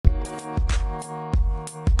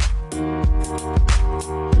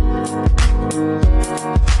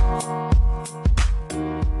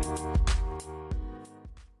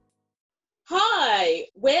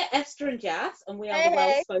Jas, and we are Hey, the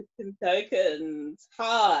hey. Well-Spoken Tokens.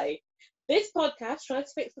 Hi. This podcast tries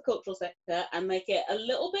to fix the cultural sector and make it a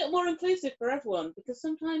little bit more inclusive for everyone, because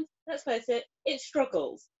sometimes, let's face it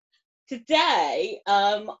struggles. Today,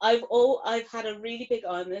 I've had a really big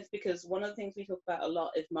eye on this because one of the things we talk about a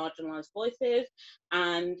lot is marginalised voices,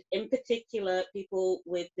 and in particular, people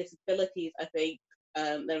with disabilities. I think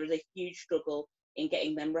there is a huge struggle in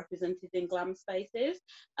getting them represented in glam spaces,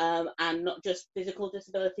 and not just physical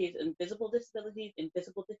disabilities and visible disabilities,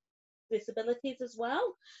 invisible disabilities as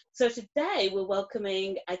well. So today we're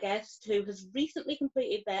welcoming a guest who has recently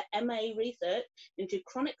completed their MA research into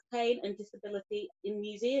chronic pain and disability in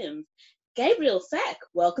museums. Gabriel Seck,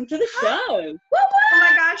 welcome to the show. Oh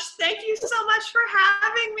my gosh, thank you so much for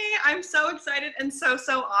having me. I'm so excited and so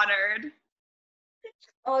honored.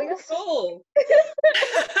 Oh, you're so Cool.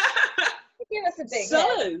 give us a big head.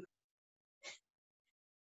 So,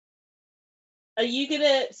 are you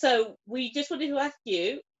gonna? So we just wanted to ask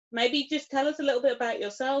you. Maybe just tell us a little bit about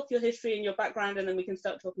yourself, your history, and your background, and then we can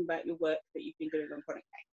start talking about your work that you've been doing on chronic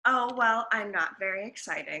pain. Oh, well, I'm not very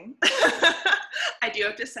exciting. I do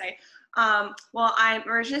have to say. Well, I'm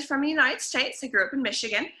originally from the United States. I grew up in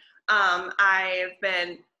Michigan. I've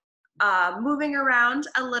been moving around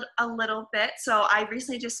a little bit. So I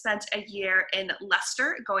recently just spent a year in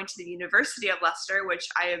Leicester, going to the University of Leicester, which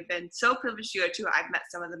I have been so privileged to go to. I've met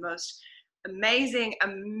some of the most amazing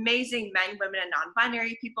men, women, and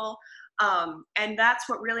non-binary people. And that's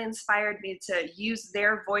what really inspired me to use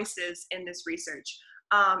their voices in this research.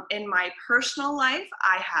 In my personal life,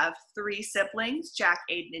 I have 3 siblings, Jack,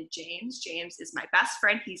 Aiden, and James. James is my best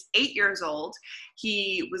friend. He's 8 years old.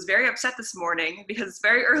 He was very upset this morning because it's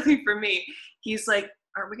very early for me. He's like,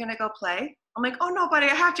 aren't we gonna go play? I'm like, oh no, buddy,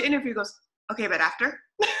 I have to interview. He goes, okay, but after.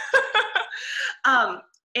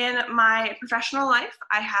 In my professional life,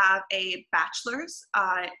 I have a bachelor's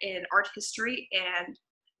in art history and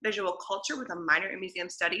visual culture with a minor in museum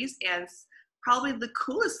studies. And probably the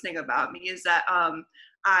coolest thing about me is that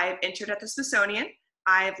I've interned at the Smithsonian.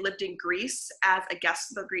 I've lived in Greece as a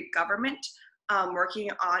guest of the Greek government, working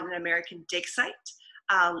on an American dig site.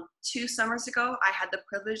 2 summers ago, I had the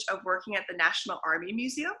privilege of working at the National Army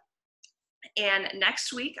Museum. And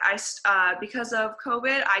next week, because of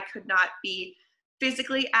COVID, I could not be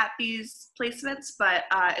physically at these placements, but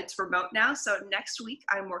it's remote now. So next week,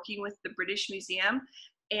 I'm working with the British Museum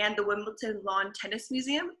and the Wimbledon Lawn Tennis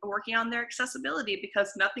Museum, working on their accessibility,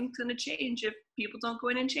 because nothing's going to change if people don't go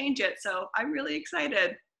in and change it. So I'm really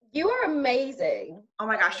excited. You are amazing. Oh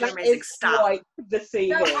my gosh, you're That amazing. is Stop. quite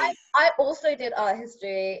deceiving. No, I also did art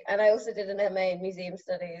history, and I also did an MA in museum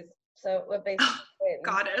studies. So we're basically twins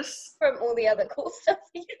Goddess. from all the other cool stuff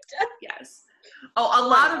you've done. Yes. Oh, a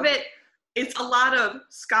lot of it, it's a lot of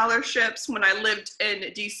scholarships. When I lived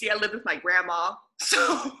in DC, I lived with my grandma.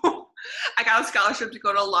 So I got a scholarship to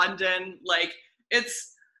go to London. Like,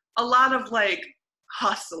 it's a lot of like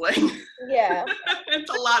hustling. Yeah. It's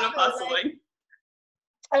a lot of hustling.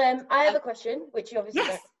 I have a question, which you obviously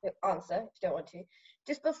Yes. don't answer if you don't want to.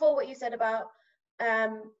 Just before what you said about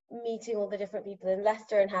meeting all the different people in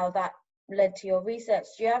Leicester and how that led to your research,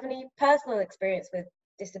 do you have any personal experience with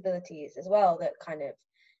disabilities as well that kind of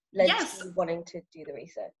led Yes. to you wanting to do the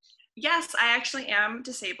research? Yes, I actually am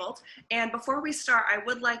disabled. And before we start, I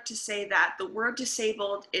would like to say that the word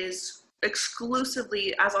disabled is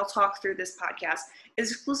exclusively, as I'll talk through this podcast,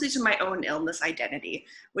 is exclusively to my own illness identity,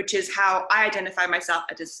 which is how I identify myself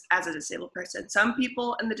as a disabled person. Some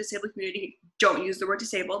people in the disabled community don't use the word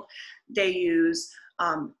disabled. They use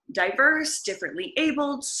diverse, differently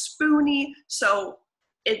abled, spoony. So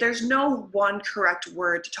there's no one correct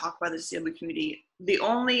word to talk about the disabled community. The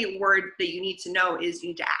only word that you need to know is you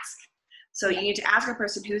need to ask. So you need to ask a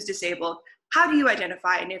person who's disabled, how do you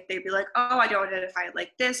identify? And if they'd be like, oh, I don't identify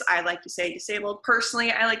like this, I like to say disabled.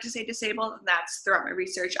 Personally, I like to say disabled. And that's throughout my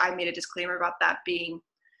research. I made a disclaimer about that being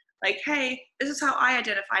like, hey, this is how I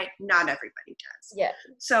identify. Not everybody does. Yeah.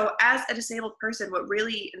 So as a disabled person, what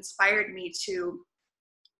really inspired me to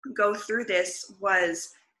go through this was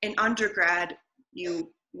in undergrad,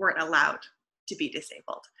 you weren't allowed to be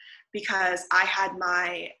disabled because I had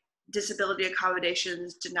my disability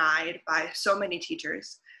accommodations denied by so many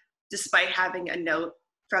teachers, despite having a note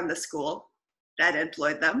from the school that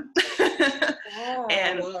employed them.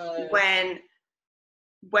 And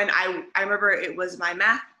when I remember it was my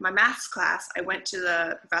maths class, I went to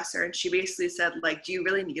the professor and she basically said, like, do you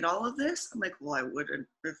really need all of this? I'm like, well, I wouldn't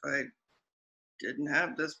if I didn't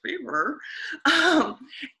have this paper.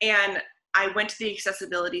 And I went to the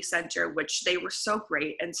accessibility center, which they were so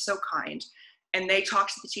great and so kind, and they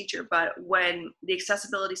talked to the teacher. But when the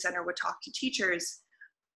accessibility center would talk to teachers,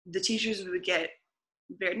 the teachers would get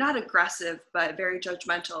very, not aggressive, but very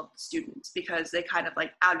judgmental of students because they kind of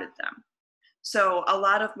like outed them. So a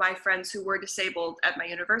lot of my friends who were disabled at my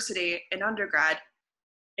university in undergrad,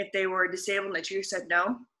 if they were disabled and the teacher said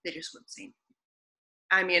no, they just wouldn't say anything.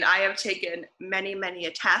 I mean, I have taken many, many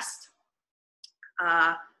a test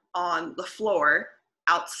on the floor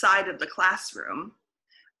outside of the classroom.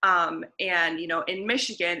 And, you know, in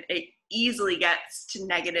Michigan, it easily gets to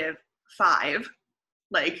 -5,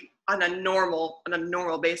 like on a normal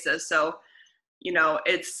basis. So, you know,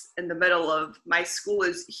 it's in the middle of, my school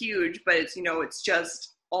is huge, but it's, you know, it's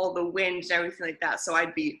just all the wind and everything like that. So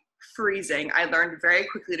I'd be freezing. I learned very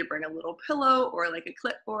quickly to bring a little pillow or like a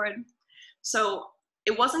clipboard. So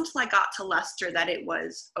it wasn't until I got to Leicester that it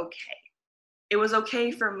was okay. It was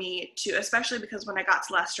okay for me to, especially because when I got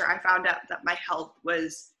to Leicester, I found out that my health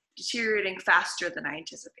was deteriorating faster than I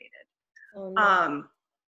anticipated. Oh, no.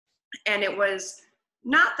 And it was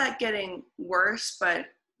not that getting worse, but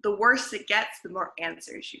the worse it gets, the more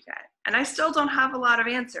answers you get. And I still don't have a lot of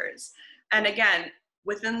answers. And again,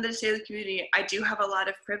 within the disabled community, I do have a lot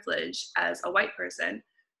of privilege as a white person,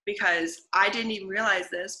 because I didn't even realize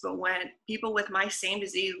this, but when people with my same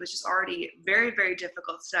disease, which is already very, very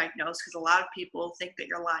difficult to diagnose because a lot of people think that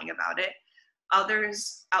you're lying about it,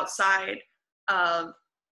 others outside of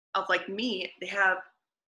like me, they have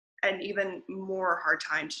an even more hard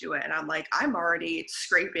time to do it. And I'm like, I'm already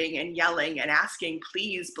scraping and yelling and asking,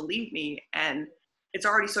 please believe me. And it's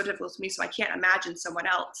already so difficult to me. So I can't imagine someone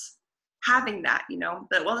else having that, you know.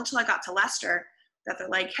 But it wasn't until I got to Leicester that they're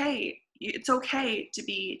like, hey, it's okay to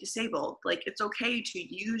be disabled. Like, it's okay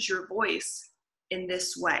to use your voice in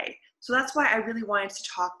this way. So that's why I really wanted to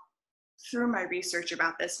talk through my research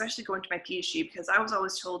about this, especially going to my PhD, because I was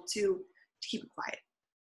always told to keep it quiet.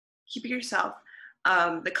 Keep it yourself.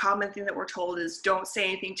 The common thing that we're told is don't say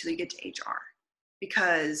anything till you get to HR,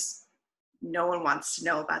 because no one wants to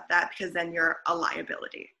know about that, because then you're a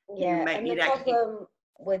liability. Yeah, You might and need the problem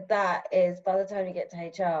with that is by the time you get to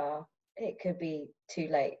HR, it could be too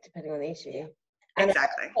late, depending on the issue. And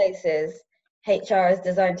exactly. in places, HR is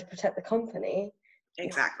designed to protect the company,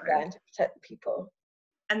 Exactly. not designed to protect the people.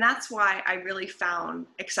 And that's why I really found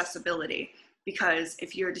accessibility, because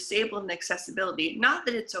if you're disabled in accessibility, not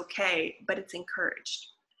that it's okay, but it's encouraged,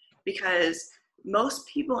 because most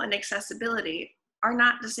people in accessibility are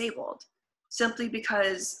not disabled, simply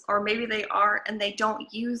because, or maybe they are and they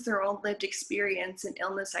don't use their own lived experience and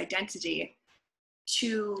illness identity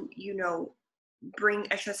to, you know, bring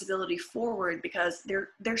accessibility forward, because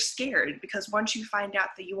they're scared, because once you find out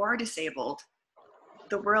that you are disabled,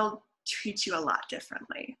 the world treats you a lot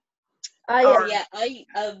differently. Yeah,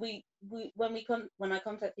 when I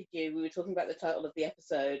contacted you, we were talking about the title of the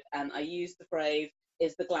episode, and I used the phrase,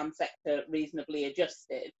 "Is the glam sector reasonably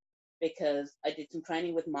adjusted?" Because I did some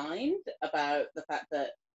training with Mind about the fact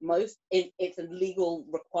that it's a legal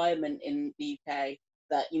requirement in the UK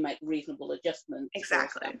that you make reasonable adjustments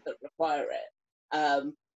Exactly. for staff that require it.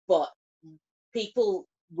 But people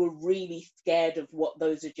were really scared of what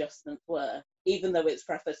those adjustments were, even though it's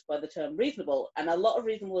prefaced by the term reasonable. And a lot of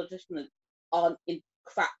reasonable adjustments aren't in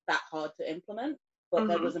fact that hard to implement, but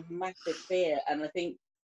there was a massive fear. And I think,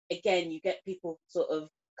 again, you get people sort of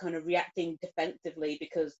kind of reacting defensively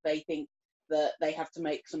because they think that they have to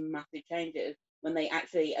make some massive changes, when they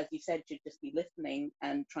actually, as you said, should just be listening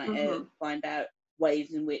and trying to find out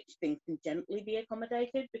ways in which things can gently be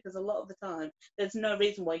accommodated, because a lot of the time there's no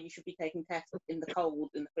reason why you should be taking tests in the cold,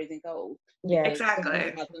 in the freezing cold. Yeah, exactly. I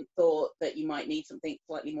haven't thought that you might need something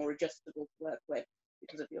slightly more adjustable to work with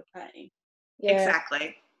because of your pain. Yeah.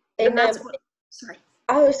 Exactly. And that's what, sorry.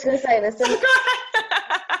 I was going to say, listen,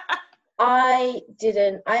 I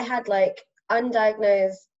had like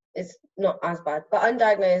undiagnosed, is not as bad, but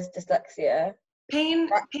undiagnosed dyslexia. Pain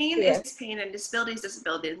is pain, and disability is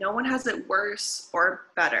disability. No one has it worse or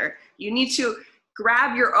better. You need to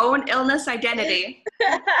grab your own illness identity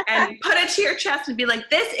and put it to your chest and be like,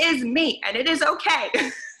 this is me, and it is okay.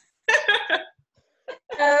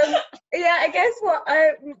 Yeah, I guess what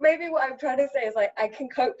I'm trying to say is, like, I can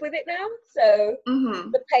cope with it now. So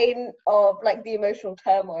the pain of, like, the emotional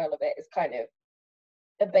turmoil of it is kind of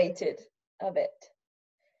abated a bit.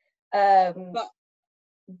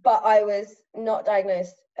 But I was not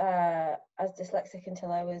diagnosed as dyslexic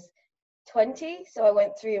until I was 20. So I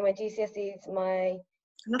went through my GCSEs, And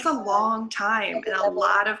that's a long time, and a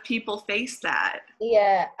lot of people face that.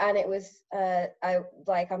 Yeah, and it was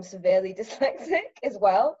I'm severely dyslexic as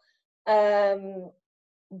well,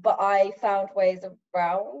 but I found ways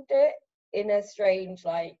around it in a strange,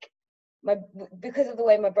 like, because of the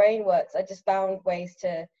way my brain works, I just found ways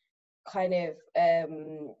to kind of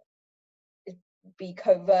be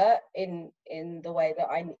covert in the way that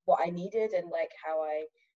what I needed and like how I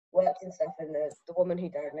worked and stuff. And the woman who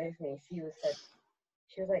diagnosed me, she was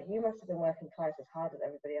like, you must have been working twice as hard as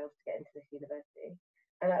everybody else to get into this university.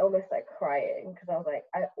 And I almost like crying because I was like,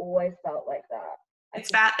 I always felt like that.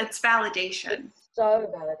 It's validation. It's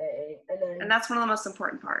so validating. And that's one of the most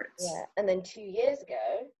important parts. Yeah. And then 2 years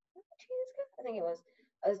ago, I think it was,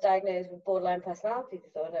 I was diagnosed with borderline personality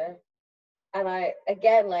disorder. And I,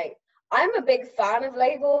 again, like, I'm a big fan of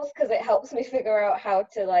labels because it helps me figure out how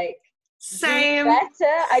to like Same. do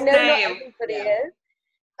better. I know not Same. everybody is.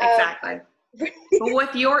 Exactly. But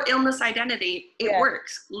with your illness identity, it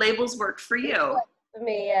works. Labels work for you. For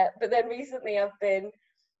me, yeah. But then recently I've been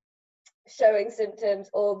showing symptoms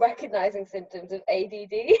or recognizing symptoms of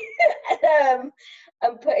ADD. And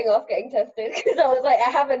I'm putting off getting tested because I was like, I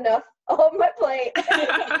have enough on my plate.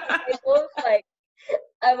 Like,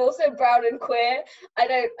 I'm also brown and queer. I'm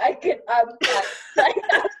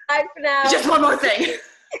fine for now. Just one more thing.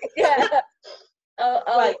 Yeah.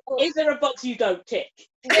 Is there a box you don't tick?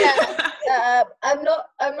 Yeah. I'm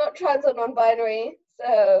not trans or non-binary,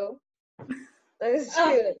 so those two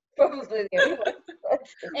are probably the only ones.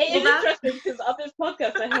 It is interesting because on this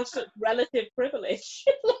podcast I have such relative privilege.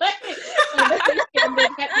 Like, I'm a cisgendered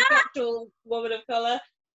heterosexual woman of colour,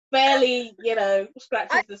 barely,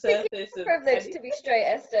 scratches the surface. It's a privilege to be straight,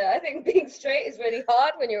 Esther. I think being straight is really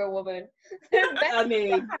hard when you're a woman. I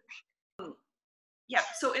mean, yeah.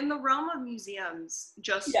 So in the realm of museums, would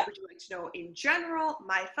you like to know in general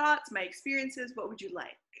my thoughts, my experiences? What would you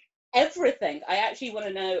like? Everything. I actually want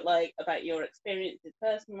to know about your experiences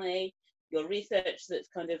personally, your research that's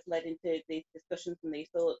kind of led into these discussions and these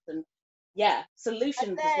thoughts, and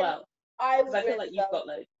solutions as well. I feel like you've got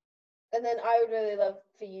loads. And then I would really love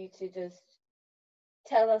for you to just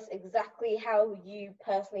tell us exactly how you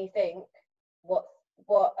personally think what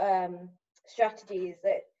strategies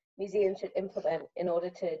that museums should implement in order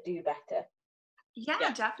to do better.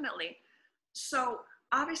 Yeah, definitely. So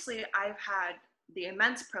obviously I've had the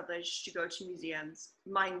immense privilege to go to museums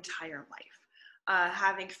my entire life.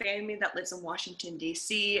 Having family that lives in Washington,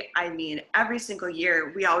 D.C., I mean, every single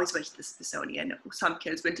year we always went to the Smithsonian. Some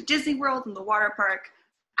kids went to Disney World and the water park.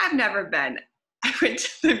 I've never been. I went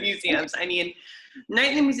to the museums. I mean, Night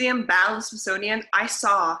in the Museum, Battle of the Smithsonian, I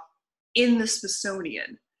saw in the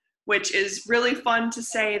Smithsonian, which is really fun to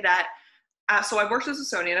say that. So I've worked at the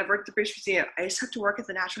Smithsonian, I've worked at the British Museum. I just have to work at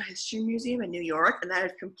the Natural History Museum in New York, and then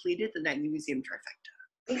I've completed the Night in the Museum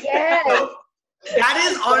trifecta. Yes. So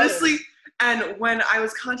that is honestly, and when I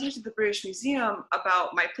was contacted the British Museum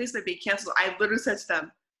about my placement being canceled, I literally said to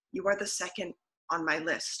them, you are the second on my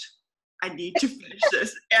list. I need to finish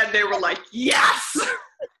this. And they were like, yes!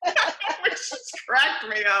 Which just cracked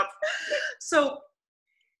me up. So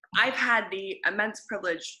I've had the immense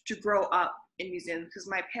privilege to grow up in museums because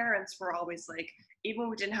my parents were always like, even when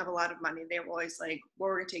we didn't have a lot of money, they were always like, well,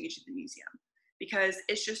 we're going to take you to the museum because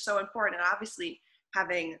it's just so important. And obviously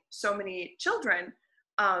having so many children,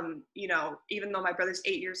 even though my brother's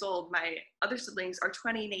 8 years old, my other siblings are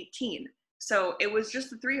 20 and 18. So it was just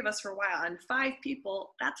the three of us for a while, and 5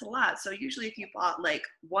 people, that's a lot. So usually if you bought like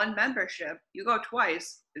one membership, you go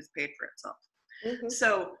twice, it's paid for itself. Mm-hmm.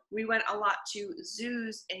 So we went a lot to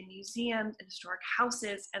zoos and museums and historic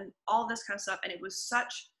houses and all this kind of stuff. And it was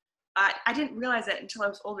such, I didn't realize it until I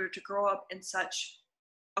was older, to grow up in such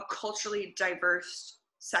a culturally diverse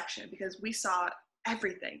section because we saw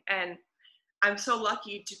everything. And I'm so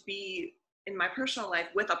lucky to be in my personal life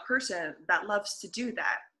with a person that loves to do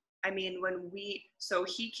that. I mean, so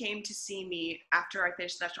he came to see me after I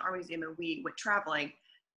finished the National Art Museum and we went traveling.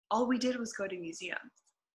 All we did was go to museums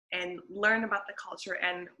and learn about the culture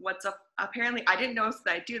and what's up. Apparently, I didn't know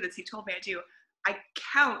that I do this. He told me I do. I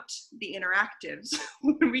count the interactives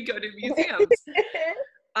when we go to museums.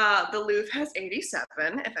 The Louvre has 87,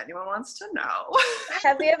 if anyone wants to know.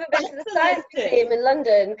 Have you ever been to the Science Museum in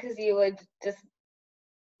London? Because you would just...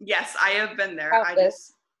 Yes, I have been there. I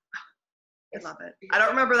love it. I don't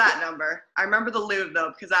remember that number. I remember the Louvre, though,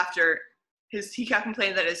 because after he kept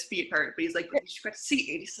complaining that his feet hurt, but he's like, you got to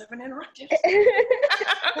see 87 interactives.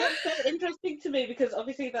 That's so interesting to me because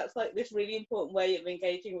obviously that's like this really important way of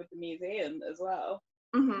engaging with the museum as well.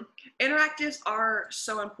 Mm-hmm. Interactives are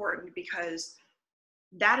so important because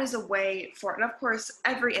that is a way for, and of course,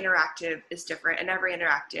 every interactive is different and every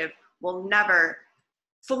interactive will never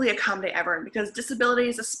fully accommodate everyone because disability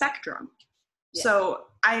is a spectrum. Yeah. So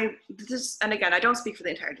and again, I don't speak for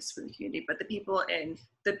the entire disability community, but the people in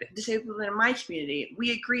the disabled people in my community,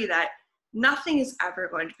 we agree that nothing is ever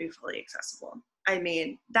going to be fully accessible. I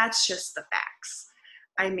mean, that's just the facts.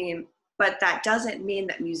 I mean, but that doesn't mean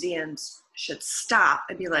that museums should stop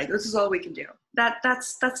and be like, this is all we can do.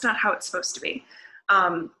 That's not how it's supposed to be.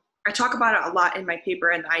 I talk about it a lot in my paper,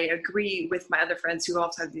 and I agree with my other friends who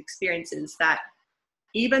also have the experiences that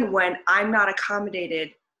even when I'm not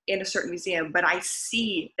accommodated in a certain museum, but I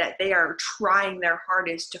see that they are trying their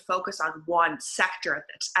hardest to focus on one sector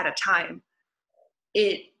at a time,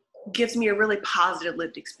 it gives me a really positive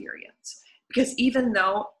lived experience. Because even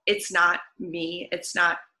though it's not me, it's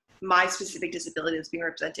not my specific disability that's being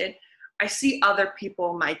represented, I see other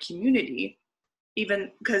people in my community,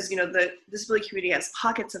 even because, the disability community has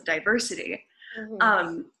pockets of diversity.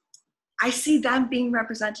 I see them being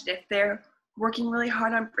represented if they're working really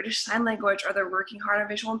hard on British Sign Language, or they're working hard on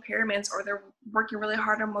visual impairments, or they're working really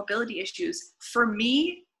hard on mobility issues. For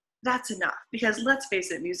me, that's enough, because let's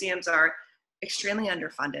face it, museums are extremely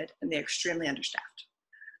underfunded and they're extremely understaffed.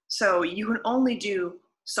 So you can only do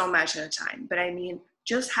so much at a time. But I mean,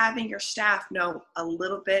 just having your staff know a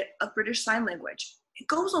little bit of British Sign Language, it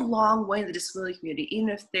goes a long way in the disability community, even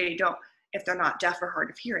if they're not deaf or hard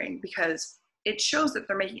of hearing, because it shows that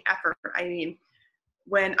they're making effort. I mean,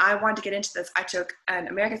 when I wanted to get into this, I took an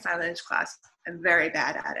American Sign Language class. I'm very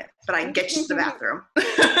bad at it, but I can get you to the bathroom.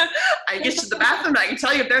 I can get you to the bathroom, and I can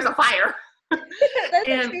tell you if there's a fire. That's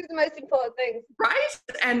actually the most important thing. Right?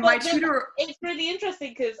 And my tutor... It's really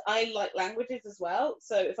interesting because I like languages as well.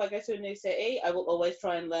 So if I go to a new city, I will always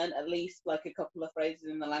try and learn at least like a couple of phrases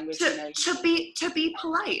in the language. To be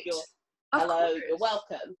polite. Hello, you're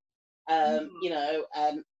welcome.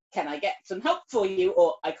 Can I get some help for you?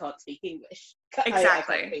 Or I can't speak English.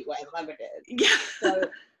 Exactly. I can't speak whatever language it is. Yeah. So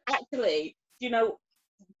actually,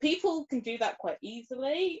 people can do that quite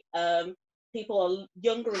easily. People are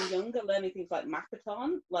younger and younger learning things like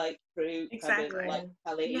Makaton, like through kind of like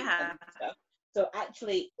Kelly and stuff. So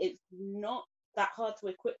actually, it's not that hard to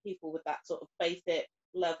equip people with that sort of basic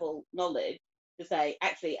level knowledge to say,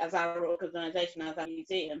 actually, as our organisation, as our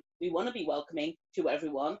museum, we want to be welcoming to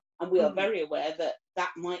everyone, and we are very aware that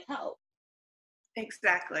that might help.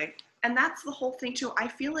 Exactly. And that's the whole thing too. I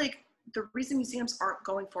feel like the reason museums aren't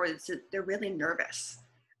going forward is that they're really nervous.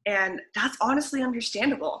 And that's honestly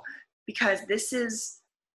understandable, because this is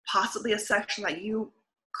possibly a section that you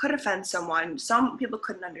could offend someone. Some people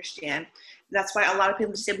couldn't understand. That's why a lot of people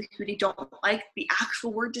in the disabled community don't like the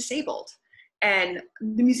actual word disabled. And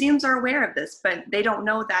the museums are aware of this, but they don't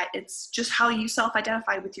know that it's just how you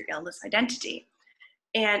self-identify with your illness identity.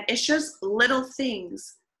 And it's just little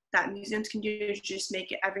things that museums can do to just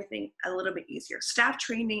make everything a little bit easier. Staff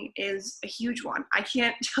training is a huge one. I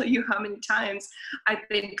can't tell you how many times I've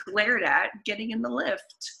been glared at getting in the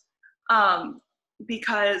lift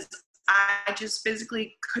because I just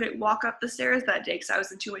physically couldn't walk up the stairs that day because I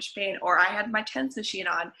was in too much pain, or I had my TENS machine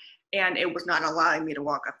on and it was not allowing me to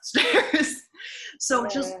walk up the stairs. So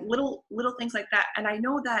just little things like that. And I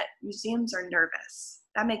know that museums are nervous.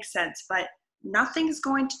 That makes sense, but nothing's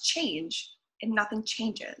going to change and nothing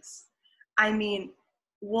changes. I mean,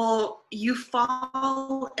 will you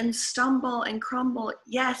fall and stumble and crumble?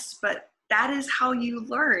 Yes, but that is how you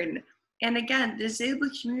learn. And again, the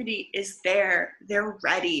disabled community is there. They're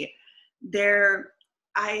ready.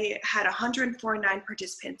 I had 149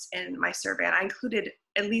 participants in my survey, and I included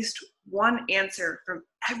at least one answer from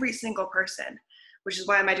every single person, which is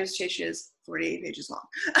why my dissertation is 48 pages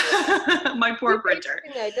long. My poor printer.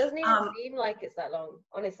 It doesn't even seem like it's that long,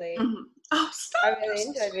 honestly. Oh, stop. I really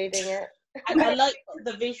enjoyed reading it. And I like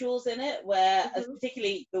the visuals in it, where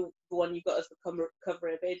particularly the one you got as the cover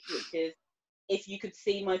image, which is, if you could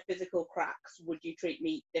see my physical cracks, would you treat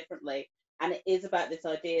me differently? And it is about this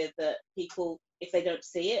idea that people, if they don't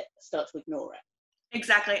see it, start to ignore it.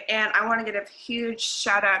 Exactly. And I want to give a huge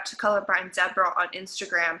shout out to Colorblind Deborah on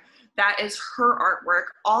Instagram. That is her artwork.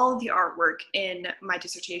 All of the artwork in my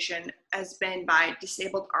dissertation has been by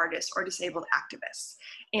disabled artists or disabled activists.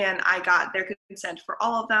 And I got their consent for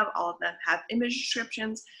all of them. All of them have image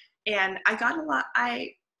descriptions. And I got a lot.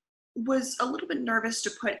 I was a little bit nervous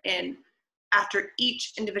to put in, after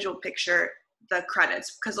each individual picture, the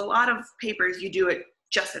credits, because a lot of papers, you do it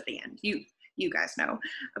just at the end. You guys know,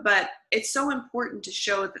 but it's so important to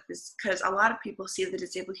show that this, because a lot of people see the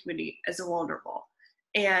disabled community as vulnerable,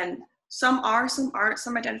 and some aren't,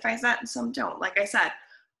 some identify as that and some don't, like I said.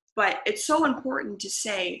 But it's so important to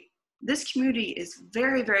say this community is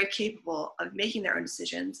very, very capable of making their own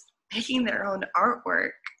decisions, making their own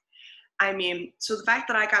artwork. I mean, so the fact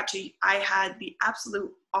that I had the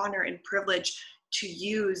absolute honor and privilege to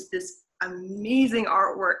use this amazing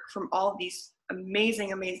artwork from all these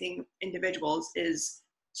amazing individuals is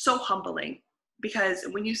so humbling, because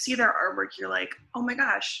when you see their artwork, you're like, oh my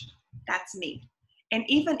gosh, that's me. And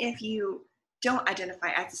even if you don't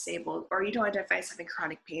identify as disabled, or you don't identify as having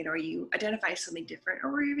chronic pain, or you identify as something different,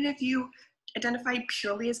 or even if you identify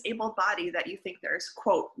purely as able-bodied, that you think there's,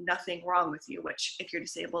 quote, nothing wrong with you, which if you're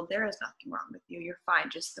disabled, there is nothing wrong with you. You're fine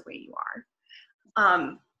just the way you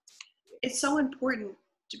are. It's so important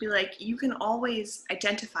to be like, you can always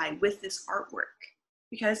identify with this artwork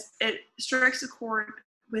because it strikes a chord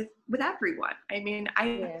with everyone. I mean,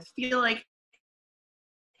 I feel like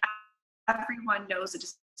everyone knows a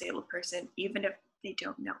disabled person, even if they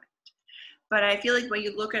don't know it. But I feel like when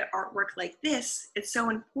you look at artwork like this, it's so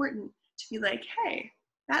important to be like, hey,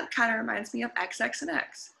 that kind of reminds me of X, X, and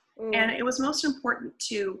X. And it was most important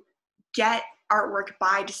to get artwork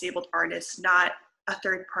by disabled artists, not a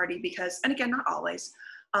third party, because, and again, not always,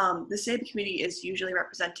 the disabled community is usually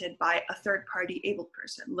represented by a third party abled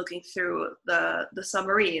person looking through the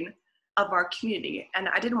submarine of our community. And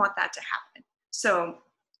I didn't want that to happen. So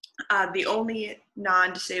the only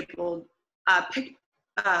non-disabled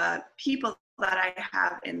people that I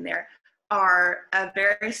have in there are a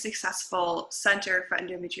very successful Center for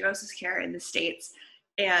Endometriosis Care in the States,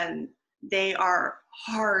 and they are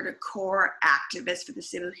hardcore activists for the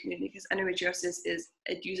disabled community because endometriosis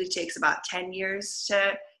it usually takes about 10 years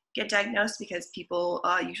to get diagnosed because people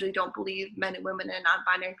usually don't believe men and women and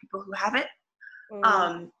non-binary people who have it.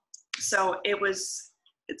 So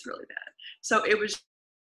it's really bad. So it was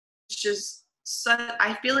just,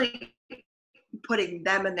 I feel like putting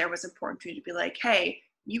them in there was important for me to be like, hey,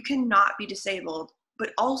 you cannot be disabled,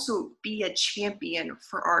 but also be a champion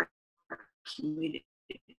for our community.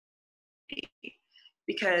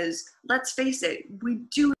 Because let's face it,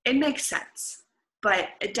 it makes sense, but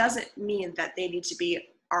it doesn't mean that they need to be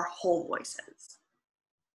our whole voices.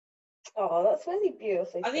 Oh, that's really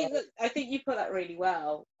beautiful. I think you put that really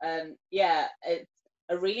well. Yeah, it's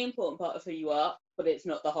a really important part of who you are, but it's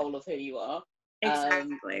not the whole of who you are.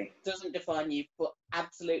 Exactly. Doesn't define you, but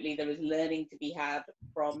absolutely there is learning to be had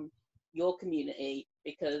from your community,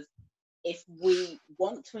 because if we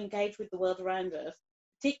want to engage with the world around us,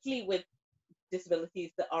 particularly with disabilities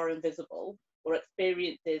that are invisible or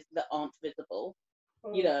experiences that aren't visible,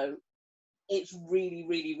 you know, it's really,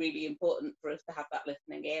 really, really important for us to have that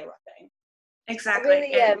listening ear, I think. Exactly.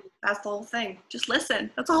 Really, that's the whole thing. Just listen.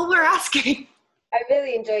 That's all we're asking. I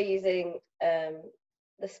really enjoy using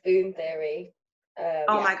the spoon theory.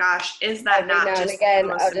 My gosh, is that not just the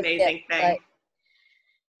most amazing thing?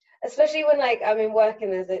 Especially when I'm in work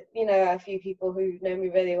and there's a few people who know me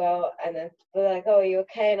really well, and then they're like, "Oh, are you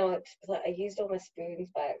okay?" And I'm like, "I used all my spoons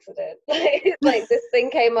by accident." like this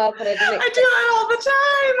thing came up and I didn't. I do that all the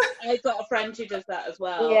time. I've got a friend who does that as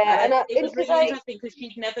well. Yeah, and it was really interesting because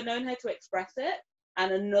she'd never known how to express it.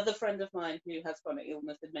 And another friend of mine who has chronic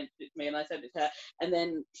illness had mentioned it to me, and I sent it to her. And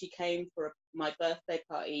then she came for my birthday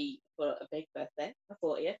party, for a big birthday, my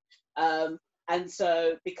 40th. And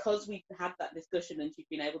so because we had that discussion and she'd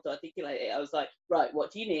been able to articulate it, I was like, right,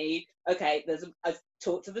 what do you need? Okay, I've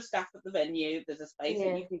talked to the staff at the venue. There's a space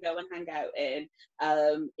that you can go and hang out in.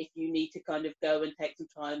 If you need to kind of go and take some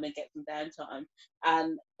time and get some downtime.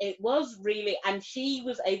 And it was really, and she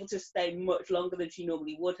was able to stay much longer than she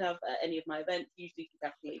normally would have at any of my events. Usually she'd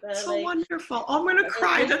have to leave early. So wonderful. Oh, I'm going to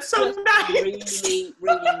cry. That's so nice. Really,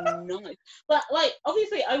 really nice. But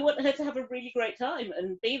obviously I want her to have a really great time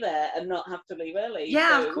and be there and not have to leave early.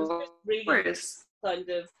 Yeah, so of course. It was just really kind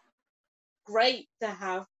of great to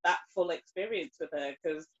have that full experience with her,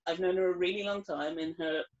 because I've known her a really long time and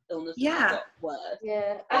her illness got worse.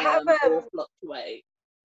 Yeah, I have fluctuate.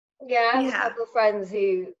 Yeah, I have a couple of friends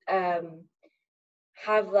who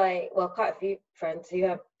have quite a few friends who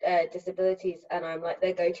have disabilities, and I'm like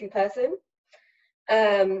their go-to person,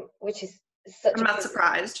 which is such. I'm not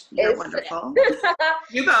surprised. You're wonderful.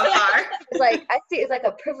 You both are. It's I see it as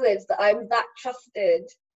a privilege that I'm that trusted.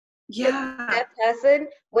 Yeah. Their person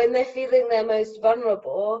when they're feeling their most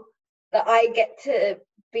vulnerable, that I get to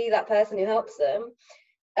be that person who helps them.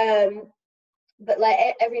 But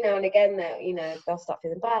every now and again, they'll start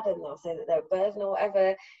feeling bad and they'll say that they're a burden or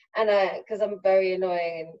whatever. And because I'm very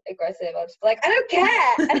annoying and aggressive, I'll just be like, I don't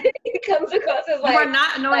care. And it comes across as you are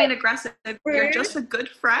not annoying and aggressive. Rude. You're just a good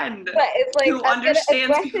friend. But it's who I'm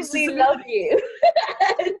understands aggressively love you.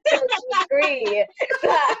 To agree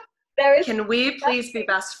that there is. Can we please be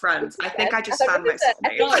best friends? I think I just found my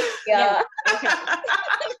soulmate. Yeah. Okay.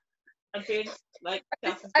 I'm feeling I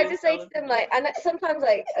just say to them and sometimes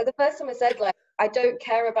the first time I said I don't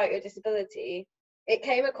care about your disability, it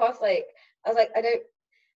came across I was like,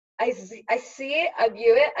 I see it, I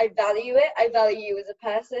view it, I value you as a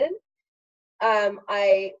person.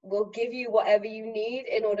 I will give you whatever you need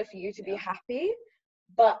in order for you to be happy,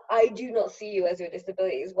 but I do not see you as your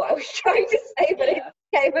disability is what I was trying to say. But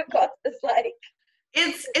came across as like.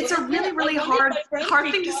 It's a really, really I wanted hard my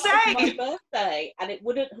friend thing to be part of say. my birthday, and it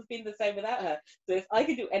wouldn't have been the same without her. So if I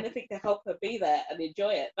can do anything to help her be there and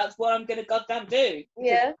enjoy it, that's what I'm gonna goddamn do.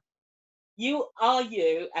 Yeah. You are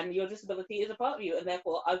you, and your disability is a part of you, and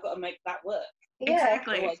therefore I've got to make that work. Yeah.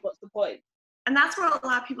 Exactly. Otherwise, what's the point? And that's what a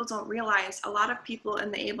lot of people don't realize. A lot of people in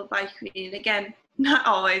the able-bodied community, and again, not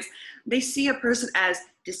always, they see a person as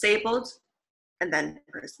disabled and then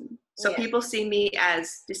person. So Yeah. people see me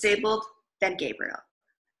as disabled, then Gabriel.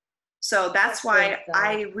 So that's why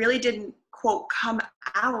I really didn't, quote, come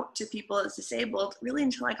out to people as disabled really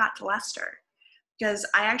until I got to Leicester. Because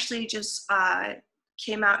I actually just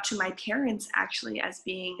came out to my parents actually as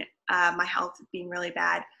being, my health being really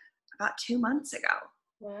bad about 2 months ago.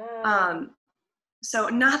 Wow. So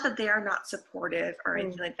not that they are not supportive or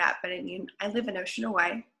anything like that, but I mean, I live an ocean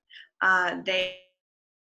away. They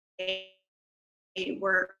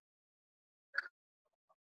were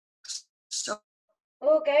so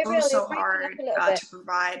Gabriel, so you're breaking hard up a little bit. to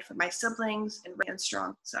provide for my siblings and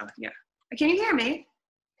strong. So yeah, can you hear me?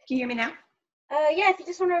 Can you hear me now? Yeah, if you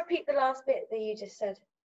just want to repeat the last bit that you just said.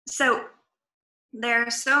 So they're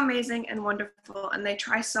so amazing and wonderful, and they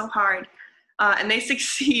try so hard, and they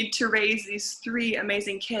succeed to raise these 3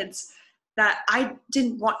 amazing kids that I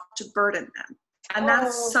didn't want to burden them. And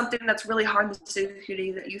that's something that's really hard in the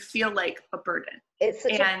community, that you feel like a burden. It's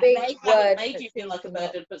such a They big haven't word. made you feel like a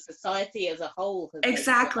burden, but society as a whole has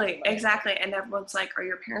Exactly. And everyone's like, are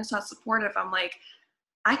your parents not supportive? I'm like,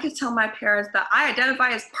 I could tell my parents that I identify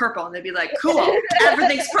as purple, and they'd be like, cool,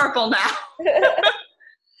 everything's purple now.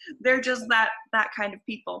 They're just that kind of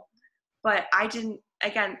people. But I didn't,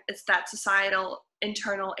 again, it's that societal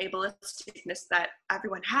internal ableisticness that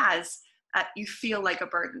everyone has. You feel like a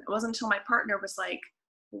burden. It wasn't until my partner was like,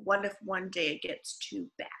 what if one day it gets too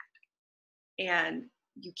bad and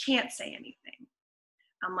you can't say anything?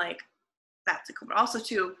 I'm like, that's a cool. But also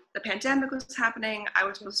too, the pandemic was happening. I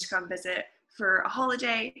was supposed to come visit for a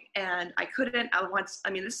holiday and I couldn't.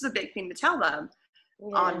 This is a big thing to tell them.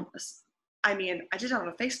 Yeah. I did it on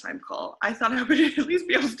a FaceTime call. I thought I would at least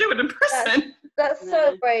be able to do it in person. That's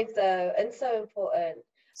so brave though, and so important.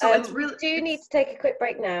 So it's really, we do need to take a quick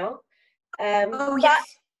break now.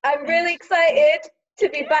 Yes. I'm really excited to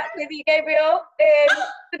be back with you, Gabriel, in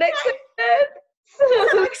the next episode.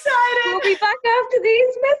 So excited. We'll be back after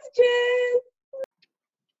these messages.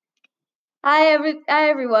 Hi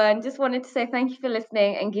everyone. Just wanted to say thank you for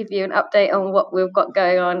listening and give you an update on what we've got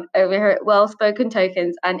going on over here at Well Spoken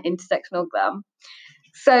Tokens and Intersectional Glam.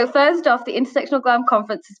 So first off, the Intersectional Glam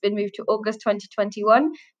conference has been moved to August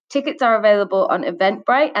 2021. Tickets are available on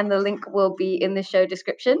Eventbrite and the link will be in the show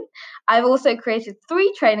description. I've also created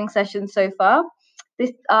 3 training sessions so far.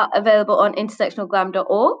 These are available on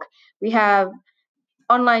intersectionalglam.org. We have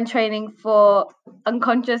online training for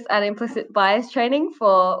unconscious and implicit bias training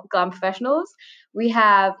for glam professionals. We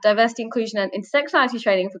have diversity, inclusion, and intersectionality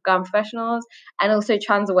training for glam professionals, and also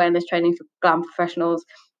trans awareness training for glam professionals.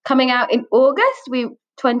 Coming out in August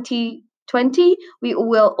 2020, we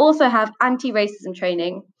will also have anti-racism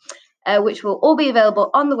training, which will all be available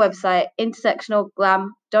on the website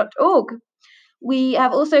intersectionalglam.org. We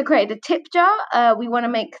have also created a tip jar. We want to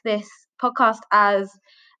make this podcast as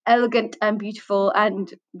elegant and beautiful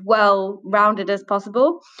and well-rounded as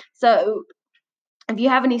possible. So if you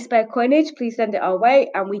have any spare coinage, please send it our way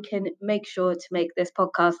and we can make sure to make this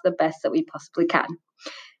podcast the best that we possibly can.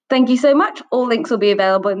 Thank you so much. All links will be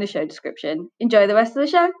available in the show description. Enjoy the rest of the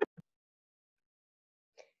show.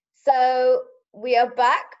 So we are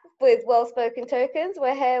back with Well Spoken Tokens.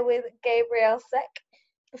 We're here with Gabrielle Seck.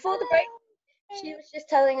 Before the break, she was just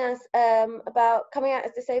telling us about coming out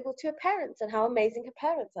as disabled to her parents and how amazing her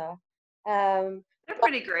parents are. They're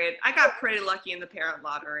pretty great. I got pretty lucky in the parent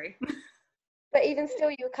lottery. But even still,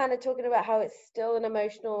 you were kind of talking about how it's still an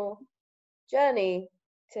emotional journey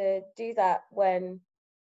to do that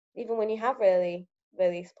even when you have really,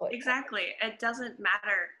 really supportive. Exactly. It doesn't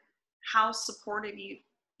matter how supportive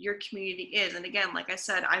your community is. And again, like I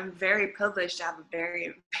said, I'm very privileged to have a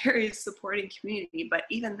very, very supporting community. But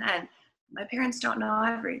even then, my parents don't know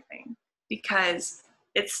everything because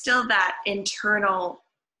it's still that internal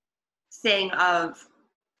thing of,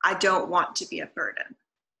 I don't want to be a burden.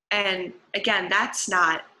 And again, that's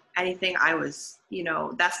not anything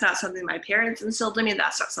that's not something my parents instilled in me.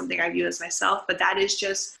 That's not something I view as myself, but that is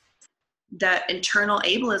just the internal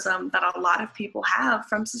ableism that a lot of people have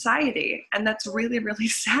from society. And that's really, really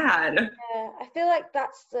sad. Yeah, I feel like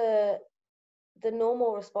that's the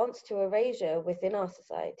normal response to erasure within our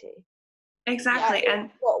society. Exactly. Yeah, and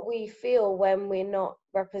what we feel when we're not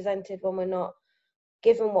represented, when we're not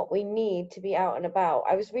given what we need to be out and about.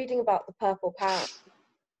 I was reading about the Purple Pound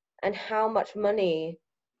and how much money,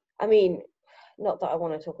 I mean, not that I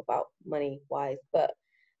want to talk about money wise, but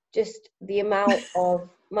just the amount of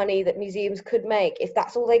money that museums could make if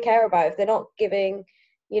that's all they care about, if they're not giving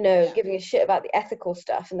a shit about the ethical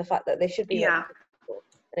stuff and the fact that they should be Yeah.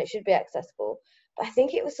 and it should be accessible. But I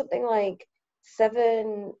think it was something like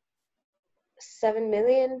 7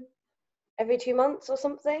 million every 2 months or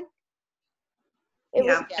something. It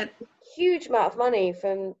was a huge amount of money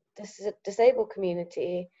from the disabled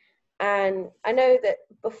community. And I know that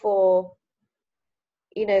before,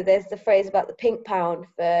 there's the phrase about the pink pound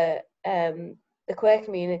for the queer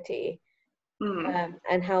community,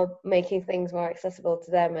 and how making things more accessible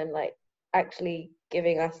to them and like actually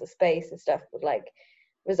giving us a space and stuff would like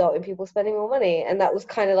result in people spending more money, and that was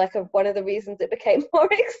kind of like one of the reasons it became more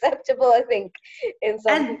acceptable, I think, in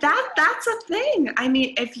some. And that's a thing. I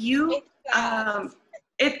mean, if you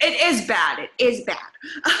it is bad. It is bad.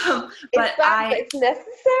 But but it's necessary,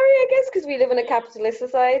 I guess, because we live in a capitalist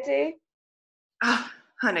society.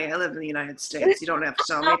 Honey, I live in the United States. You don't have to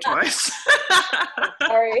tell me twice.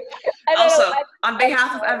 Sorry. Also, on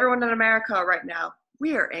behalf of everyone in America right now,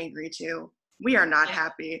 we are angry too. We are not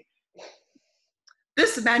happy.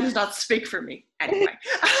 This man does not speak for me anyway.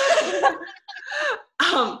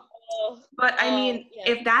 But I mean,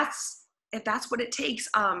 if that's what it takes,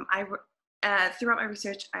 throughout my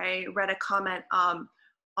research, I read a comment on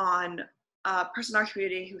a person in our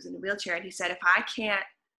community who was in a wheelchair, and he said, if I can't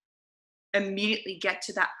immediately get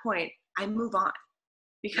to that point, I move on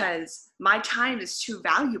because my time is too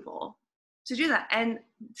valuable to do that. And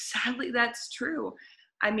sadly, that's true.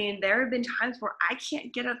 I mean, there have been times where I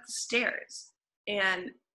can't get up the stairs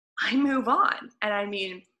and I move on. And I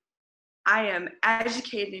mean, I am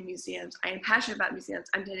educated in museums. I am passionate about museums.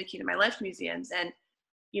 I'm dedicated my life to museums. And,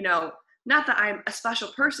 not that I'm a special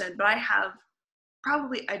person, but I have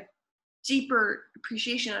probably a deeper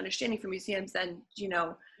appreciation and understanding for museums than, you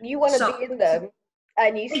want to be in them,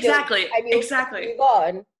 and you still, exactly move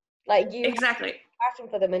on, like you exactly have passion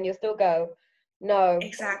for them, and you'll still go, no,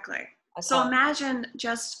 exactly. So imagine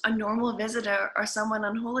just a normal visitor or someone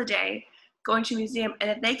on holiday going to a museum,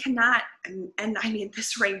 and if they cannot, and I mean,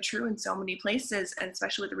 this rang true in so many places, and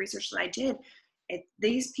especially with the research that I did,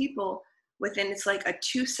 these people, within it's like a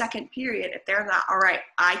 2-second period, if they're not, all right,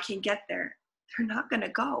 I can get there, they're not going to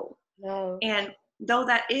go. No. And though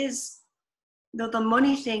the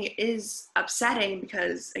money thing is upsetting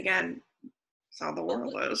because, again, that's how the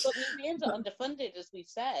world is. But museums are underfunded, as we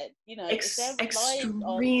said. If they're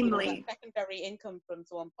extremely. relying on secondary income from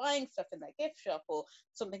someone buying stuff in their gift shop or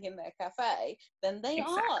something in their cafe, then they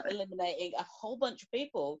are eliminating a whole bunch of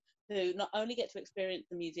people who not only get to experience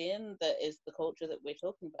the museum that is the culture that we're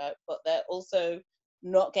talking about, but they're also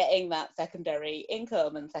not getting that secondary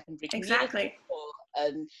income and secondary community support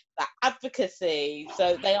and that advocacy.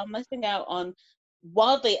 So they are missing out on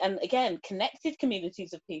wildly, and again, connected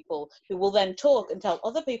communities of people who will then talk and tell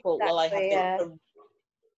other people, well, I have this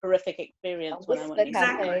horrific experience when I went.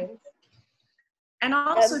 Exactly. And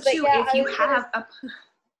also too, if you have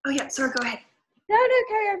sorry, go ahead. No,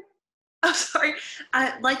 carry on. Oh, sorry.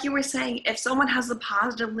 Like you were saying, if someone has a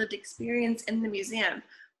positive lived experience in the museum,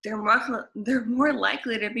 they're more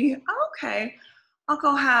likely to be, okay, I'll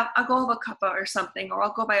go have a cuppa or something, or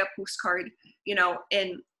I'll go buy a postcard,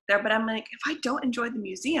 in there. But I'm like, if I don't enjoy the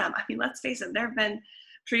museum, I mean, let's face it, there have been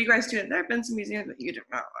some museums that you do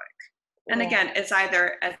not like. And again, it's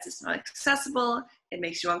either it's just not accessible, it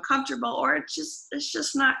makes you uncomfortable, or it's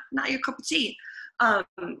just not your cup of tea.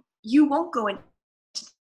 You won't go into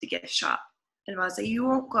the gift shop and you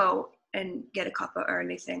won't go and get a cuppa or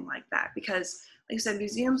anything like that, because like I said,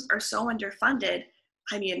 museums are so underfunded.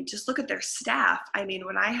 I mean, just look at their staff. I mean,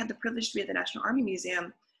 when I had the privilege to be at the National Army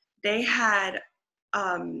Museum, they had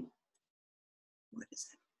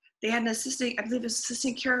they had an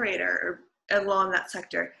assistant curator or along that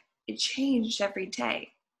sector. It changed every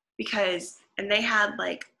day and they had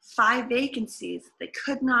like 5 vacancies they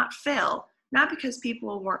could not fill, not because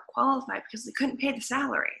people weren't qualified, because they couldn't pay the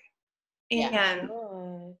salary.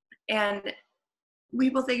 And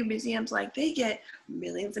people think of museums like they get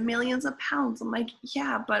millions and millions of pounds. I'm like,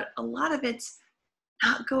 yeah, but a lot of it's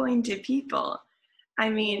not going to people. I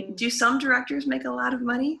mean, do some directors make a lot of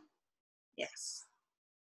money? Yes.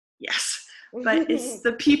 But it's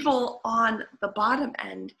the people on the bottom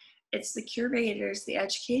end. It's the curators, the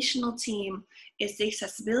educational team, it's the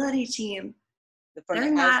accessibility team. They're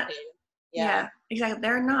not, exactly.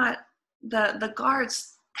 They're not the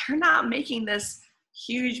guards. They're not making this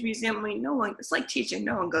huge museum. I mean, it's like teaching.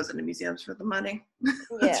 No one goes into museums for the money.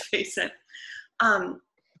 Let's face it.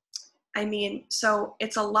 I mean, so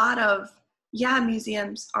it's a lot of,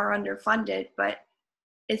 museums are underfunded, but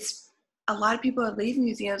it's a lot of people are leaving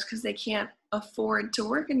museums because they can't afford to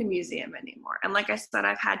work in the museum anymore. And like I said,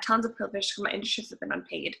 I've had tons of privilege because my internships have been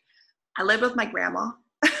unpaid. I lived with my grandma.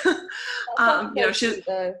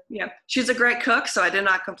 She's a great cook, so I did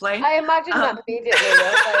not complain. I imagine that immediately.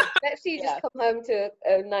 Like, let's see, just come home to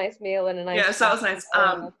a nice meal and a nice. So that was nice.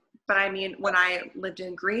 But I mean, when I lived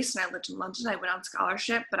in Greece and I lived in London, I went on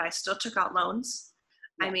scholarship, but I still took out loans.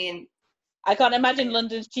 Yeah. I mean, I can't imagine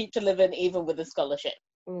London's cheap to live in even with a scholarship.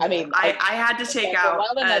 I mean, I had to take out.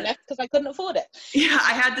 Well, then I left because I couldn't afford it. Yeah,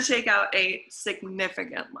 I had to take out a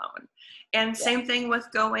significant loan, and same thing with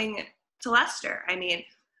going to Leicester. I mean,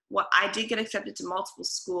 I did get accepted to multiple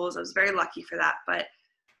schools. I was very lucky for that. But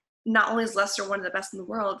not only is Leicester one of the best in the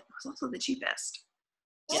world, it was also the cheapest.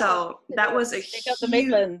 Yeah. So that was a huge. The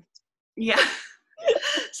Midlands. Yeah.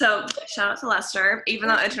 So shout out to Leicester, even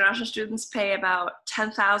though international students pay about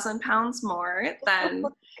 £10,000 more than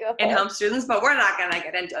in-home students, but we're not going to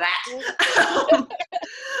get into that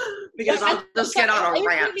because I'll just get on a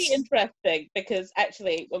rant. It's really interesting because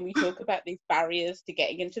actually when we talk about these barriers to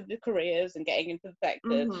getting into the careers and getting into the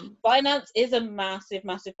sectors, finance is a massive,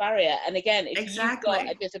 massive barrier. And again, if you've got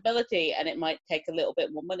a disability and it might take a little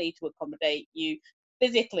bit more money to accommodate you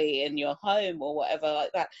physically in your home or whatever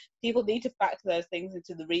like that, people need to factor those things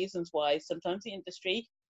into the reasons why sometimes the industry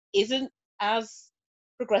isn't as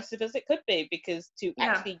progressive as it could be, because to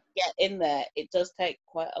actually get in there, it does take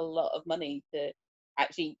quite a lot of money to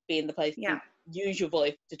actually be in the place to use your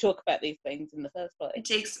voice to talk about these things in the first place. It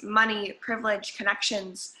takes money, privilege,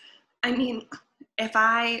 connections. I mean, if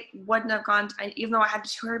I wouldn't have gone even though I had a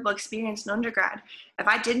terrible experience in undergrad, if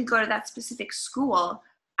I didn't go to that specific school,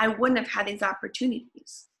 I wouldn't have had these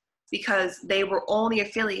opportunities because they were only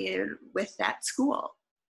affiliated with that school.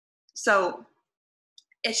 So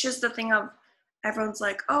it's just the thing of everyone's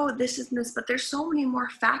like, oh, this is this, but there's so many more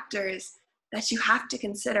factors that you have to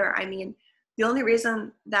consider. I mean, the only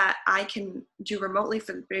reason that I can do remotely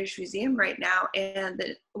for the British Museum right now and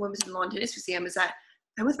the Women's and Lawn Tennis Museum is that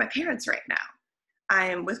I'm with my parents right now.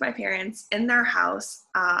 I'm with my parents in their house.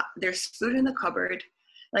 There's food in the cupboard.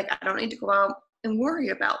 Like, I don't need to go out and worry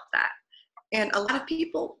about that. And a lot of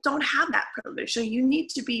people don't have that privilege. So you need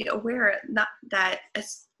to be aware that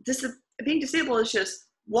being disabled is just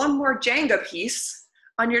one more Jenga piece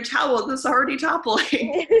on your towel that's already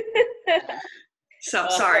toppling. So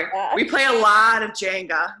sorry, we play a lot of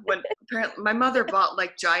Jenga. When apparently my mother bought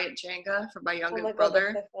like giant Jenga for my youngest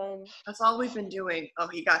brother. That's all we've been doing. Oh,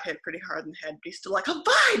 he got hit pretty hard in the head, but he's still like, I'm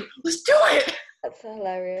fine, let's do it. That's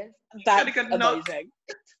hilarious. That's amazing.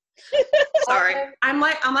 Sorry, I'm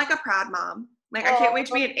like a proud mom. Like, I can't wait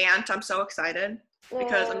to be an aunt. I'm so excited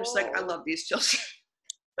because I'm just like, I love these children.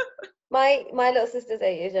 My little sister's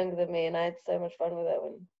 8 years younger than me, and I had so much fun with it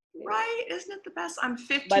when. Right, isn't it the best? I'm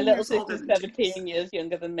 15 My little years older sister's 17 years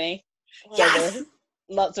younger than me. Yes! So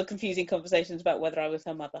lots of confusing conversations about whether I was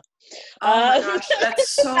her mother. Oh my gosh, that's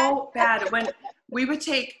so bad. When we would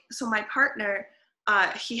so my partner,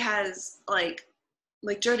 he has like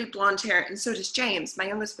dirty blonde hair, and so does James, my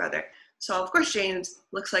youngest brother. So of course James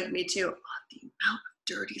looks like me too. Oh, the amount of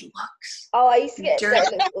dirty looks. Oh, I used to get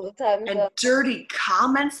dirty all the time. And dirty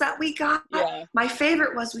comments that we got. Yeah. My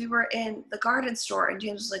favorite was we were in the garden store and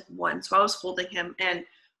James was like 1, so I was holding him, and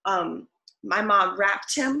my mom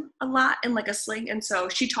wrapped him a lot in like a sling, and so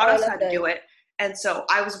she taught us how to do it. And so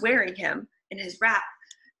I was wearing him in his wrap,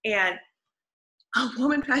 and a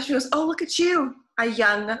woman passed me, goes, "Oh, look at you, a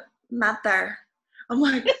young mother." I'm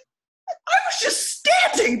like, I was just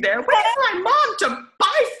standing there waiting for my mom to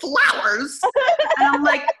buy flowers. And I'm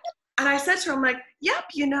like, and I said to her, I'm like, yep,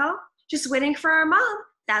 just waiting for our mom.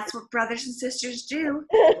 That's what brothers and sisters do.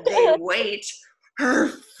 They wait.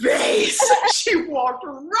 Her face. She walked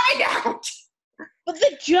right out. But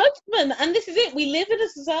the judgment, and this is it, we live in a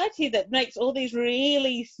society that makes all these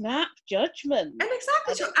really snap judgments. And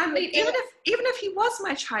exactly. So, I mean, even if he was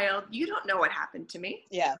my child, you don't know what happened to me.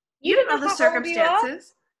 Yeah. You don't know the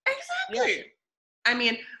circumstances. Exactly. Yeah. I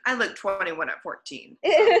mean, I look 21 at 14.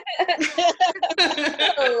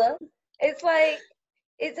 It's like,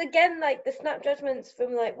 it's again like the snap judgments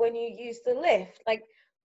from like when you use the lift. Like,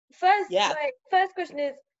 first question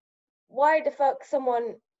is, why the fuck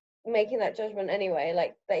someone making that judgment anyway?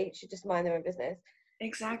 Like, they should just mind their own business.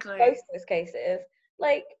 Exactly. Both those cases.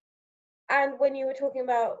 Like, and when you were talking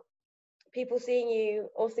about people seeing you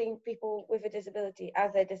or seeing people with a disability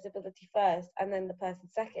as their disability first and then the person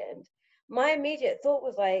second, my immediate thought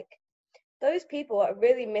was like, those people are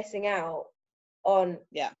really missing out on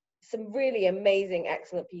some really amazing,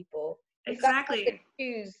 excellent people. Exactly. If they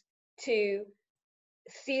choose to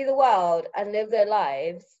see the world and live their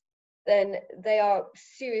lives then they are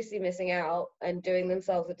seriously missing out and doing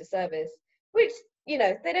themselves a disservice, which, you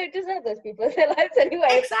know, they don't deserve those people in their lives anyway.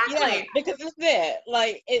 Exactly. Yeah, because that's it.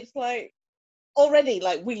 Like, it's like, already,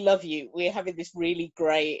 like, we love you. We're having this really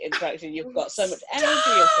great interaction. You've got so much energy.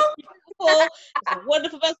 You're so beautiful. It's a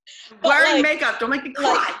wonderful person. Wearing like, makeup, don't make me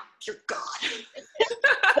cry. Dear God.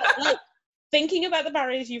 But, like, thinking about the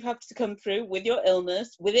barriers you've had to come through with your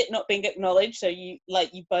illness, with it not being acknowledged, so you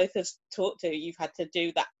both have talked to, you've had to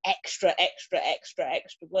do that extra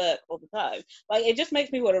work all the time. Like, it just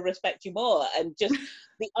makes me want to respect you more. And just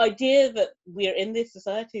the idea that we're in this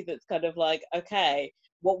society that's kind of like, okay,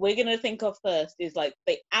 what we're going to think of first is like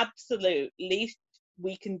the absolute least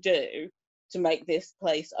we can do to make this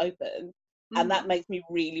place open. And that makes me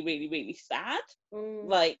really, really, really sad.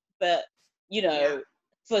 Like, that, you know,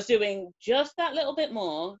 for doing just that little bit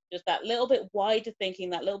more, just that little bit wider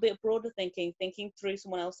thinking, that little bit broader thinking through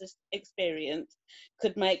someone else's experience,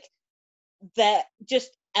 could make that,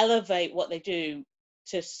 just elevate what they do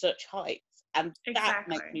to such heights. And that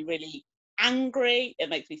makes me really angry. It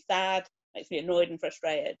makes me sad. Makes me annoyed and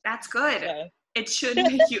frustrated. That's good. So. It should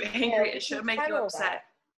make you angry. It should make you upset.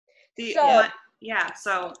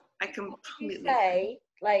 So I completely say,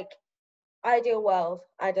 like, ideal world,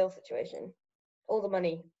 ideal situation, all the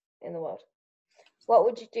money in the world. What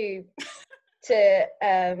would you do to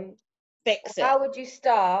fix it? How would you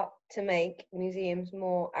start to make museums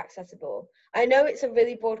more accessible? I know it's a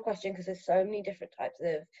really broad question because there's so many different types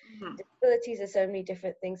of disabilities, there's so many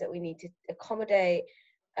different things that we need to accommodate.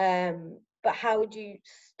 But how would you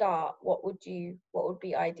start? What would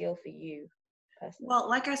be ideal for you personally? Well,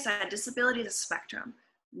 like I said, disability is a spectrum.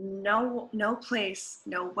 No place,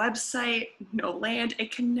 no website, no land,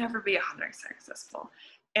 it can never be 100% accessible.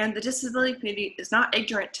 And the disability community is not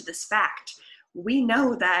ignorant to this fact. We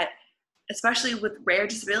know that, especially with rare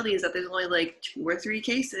disabilities, that there's only like 2 or 3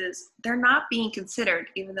 cases, they're not being considered,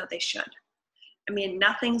 even though they should. I mean,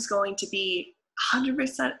 nothing's going to be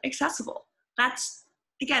 100% accessible. That's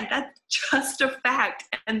just a fact,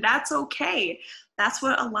 and that's okay. That's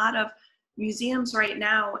what a lot of museums right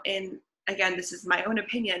now, and again, this is my own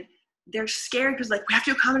opinion, they're scared because, like, we have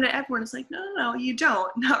to accommodate everyone. It's like, no, you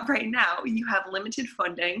don't. Not right now. You have limited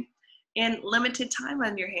funding and limited time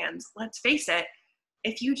on your hands. Let's face it,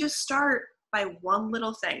 if you just start by one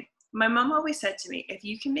little thing. My mom always said to me, if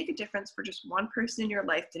you can make a difference for just one person in your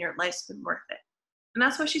life, then your life's been worth it. And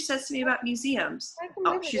that's what she says to me about museums. I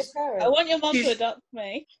want your mom to adopt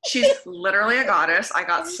me. She's literally a goddess. I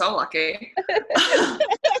got so lucky.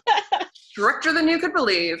 Stricter than you could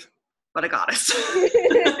believe, but a goddess.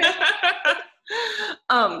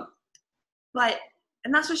 And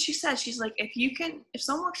that's what she said. She's like, if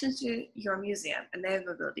someone walks into your museum and they have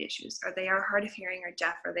mobility issues, or they are hard of hearing or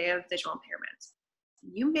deaf, or they have visual impairments,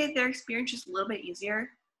 you made their experience just a little bit easier.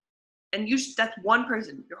 And that's one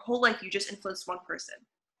person. Your whole life, you just influenced one person.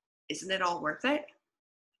 Isn't it all worth it?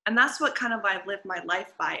 And that's what kind of I've lived my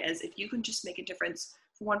life by, is if you can just make a difference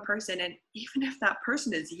for one person, and even if that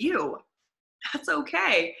person is you, that's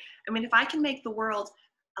okay. I mean, if I can make the world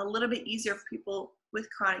a little bit easier for people with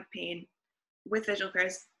chronic pain, with visual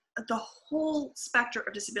impairments, the whole spectrum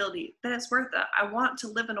of disability, then it's worth it. I want to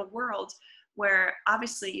live in a world where,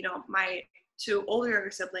 obviously, you know, my 2 older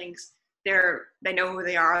siblings, they know who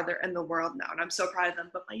they are, they're in the world now, and I'm so proud of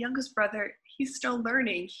them. But my youngest brother, he's still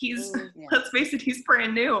learning. Let's face it, he's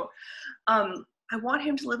brand new. I want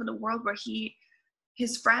him to live in a world where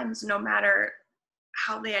his friends, no matter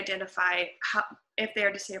how they identify, if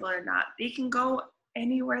they're disabled or not, they can go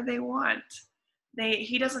anywhere they want.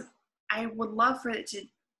 I would love for it to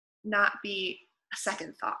not be a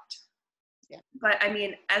second thought. Yeah. But I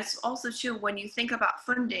mean, as also too, when you think about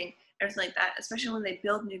funding, everything like that, especially when they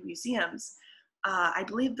build new museums, I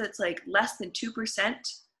believe that's like less than 2%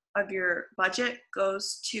 of your budget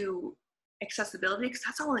goes to accessibility, because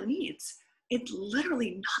that's all it needs. It's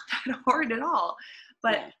literally not that hard at all.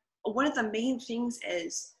 But one of the main things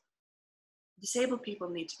is disabled people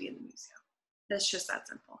need to be in the museum. That's just that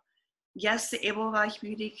simple. Yes, the able-bodied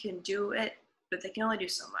community can do it, but they can only do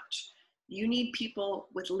so much. You need people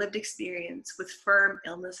with lived experience, with firm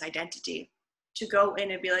illness identity, to go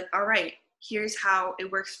in and be like, all right, here's how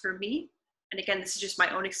it works for me. And again, this is just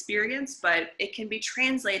my own experience, but it can be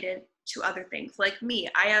translated to other things. Like me,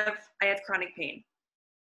 I have chronic pain,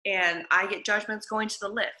 and I get judgments going to the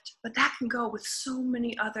lift, but that can go with so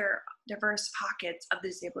many other diverse pockets of the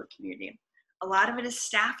disabled community. A lot of it is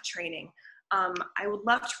staff training. I would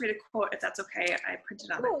love to read a quote, if that's okay. I printed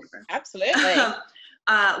it on my paper. Absolutely.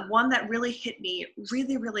 One that really hit me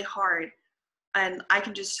really, really hard. And I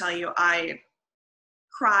can just tell you,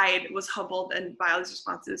 cried, was humbled, and by all these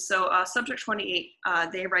responses. So subject 28,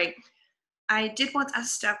 they write, I did once ask a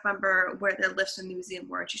staff member where their lifts in the museum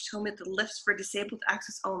were, and she told me the lifts were disabled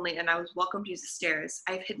access only, and I was welcome to use the stairs.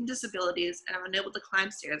 I have hidden disabilities, and I'm unable to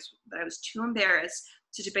climb stairs, but I was too embarrassed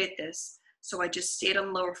to debate this, so I just stayed on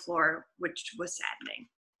the lower floor, which was saddening.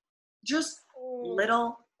 Just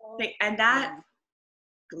little thing, and that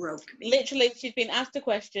broke me. Literally, she's been asked a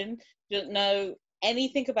question, doesn't know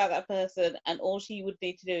anything about that person, and all she would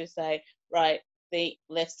need to do is say, right, the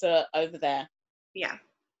lifts are over there. Yeah.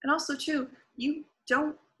 And also, too, you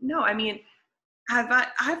don't know. I mean,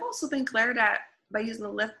 I've also been glared at by using the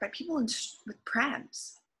lift by people with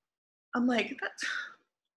prams. I'm like,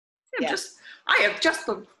 I have just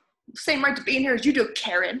the same right to be in here as you do,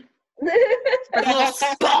 Karen. But little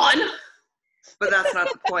spawn. But that's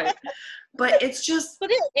not the point. But it's just. But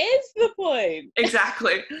it is the point.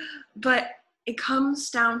 Exactly. But it comes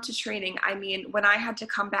down to training. I mean, when I had to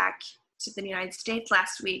come back to the United States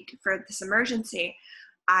last week for this emergency,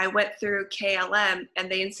 I went through KLM and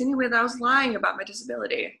they insinuated that I was lying about my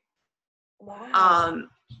disability. Wow.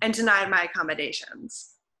 And denied my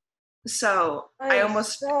accommodations. So I'm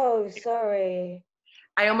so sorry.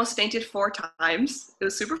 I almost fainted 4 times. It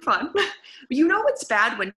was super fun. You know what's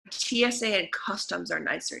bad when TSA and customs are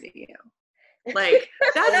nicer to you. Like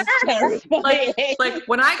that's terrible. Like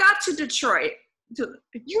when I got to Detroit, the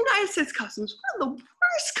United States Customs, one of the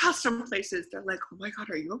worst custom places. They're like, "Oh my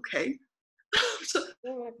God, are you okay?" So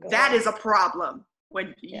that is a problem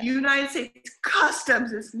when United States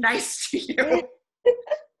Customs is nice to you.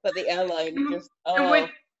 But the airline just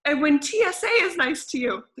and when TSA is nice to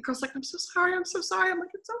you, the girl's like, I'm so sorry. I'm like,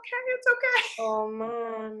 it's okay. Oh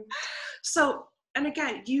man. So, and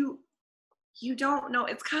again, you don't know.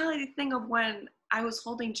 It's kind of like the thing of when I was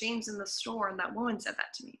holding James in the store and that woman said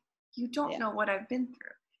that to me. You don't know what I've been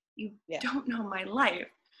through. You don't know my life.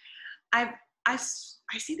 I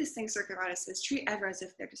see this thing circling around. It says, treat everyone as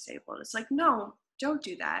if they're disabled. It's like, no, don't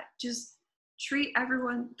do that. Just treat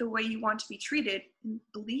everyone the way you want to be treated and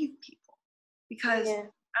believe people. Because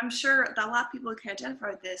I'm sure that a lot of people can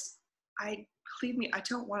identify with this. Believe me, I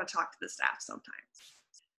don't want to talk to the staff sometimes.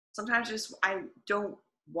 Sometimes I don't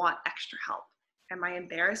want extra help. Am I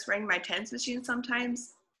embarrassed wearing my TENS machine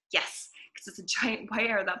sometimes? Yes, because it's a giant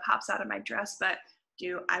wire that pops out of my dress. But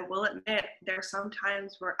I will admit there are some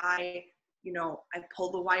times where I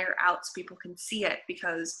pull the wire out so people can see it,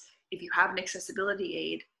 because if you have an accessibility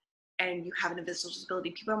aid and you have an invisible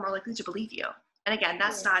disability, people are more likely to believe you. And again,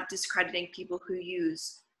 that's not discrediting people who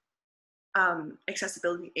use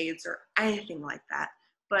accessibility aids or anything like that.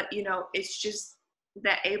 But, it's just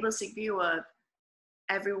that ableistic view of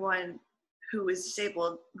everyone who is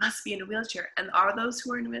disabled must be in a wheelchair. And are those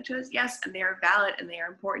who are in wheelchairs? Yes, and they are valid and they are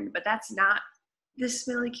important, but that's not the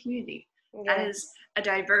disability community. Yeah. That is a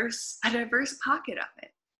diverse pocket of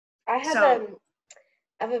it. I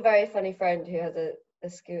have a very funny friend who has a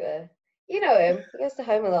scooter. You know him. He goes to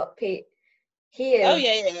home a lot, Pete. He is. Oh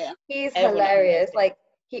yeah. He's hilarious. Like,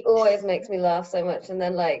 he always makes me laugh so much. And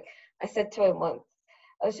then, like, I said to him once,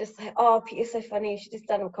 I was just like, "Oh, Pete, you're so funny. You should do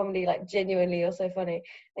stand-up comedy. Like, genuinely, you're so funny."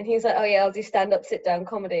 And he was like, "Oh yeah, I'll do stand-up, sit-down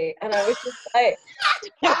comedy." And I was just like,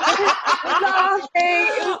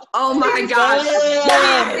 laughing. Oh my gosh!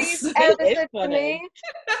 Yes. Ever said to me.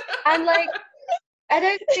 And like, I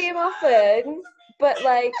don't see him often, but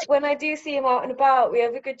like when I do see him out and about, we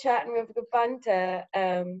have a good chat and we have a good banter.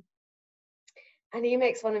 And he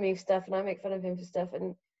makes fun of me for stuff, and I make fun of him for stuff,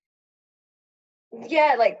 and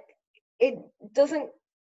like it doesn't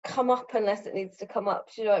come up unless it needs to come up.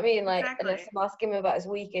 Do you know what I mean? Like, unless I'm asking him about his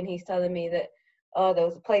week and he's telling me that, oh, there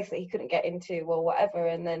was a place that he couldn't get into or whatever,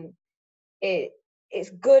 and then it's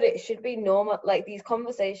good. It should be normal. Like, these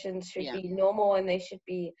conversations should be normal, and they should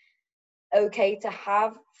be okay to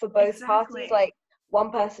have for both parties. Like, one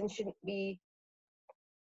person shouldn't be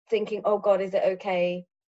thinking, oh God, is it okay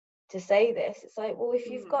to say this? It's like, well, if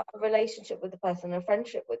you've got a relationship with the person, a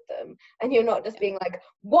friendship with them, and you're not just being like,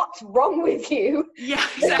 what's wrong with you? Yeah,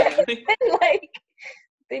 exactly.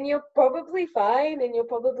 then you're probably fine, and you're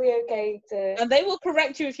probably okay to. And they will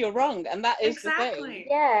correct you if you're wrong, and that is the thing.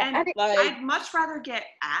 Yeah, and I'd much rather get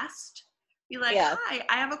asked. Be like, hi,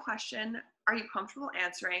 I have a question. Are you comfortable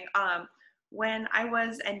answering? When I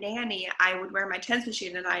was a nanny, I would wear my TENS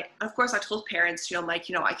machine, and I told parents, I'm like,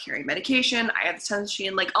 I carry medication, I have the TENS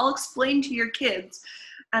machine, like, I'll explain to your kids.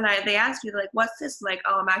 And they asked me, like, what's this? I'm like,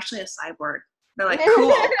 oh, I'm actually a cyborg. They're like,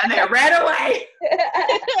 cool, and they ran away.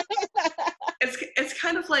 It's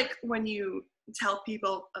kind of like when you tell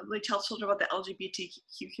children about the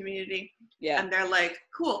LGBTQ community, and they're like,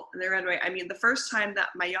 cool, and they ran away. I mean, the first time that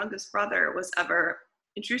my youngest brother was ever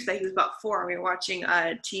introduced that he was about 4, and we were watching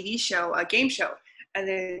a TV show, a game show, and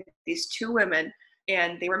then these 2 women,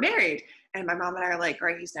 and they were married. And my mom and I are like, all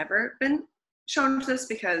right, he's never been shown this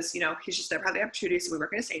because, you know, he's just never had the opportunity, so we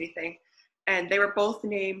weren't going to say anything. And they were both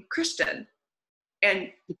named Christian.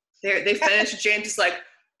 And they finished, James is like,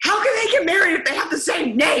 how can they get married if they have the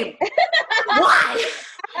same name? Why?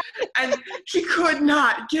 And he could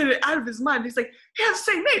not get it out of his mind. He's like, they have the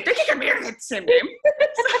same name. They can't get married at the same name.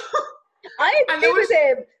 I agree with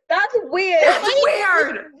him. That's weird. That's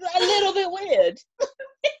weird. A little bit weird.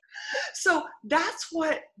 So that's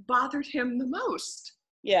what bothered him the most.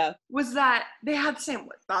 Yeah. Was that they had the same,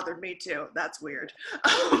 what bothered me too. That's weird.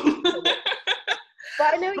 But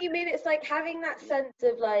I know what you mean. It's like having that sense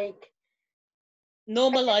of like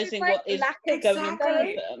Normalizing like what is lack of going on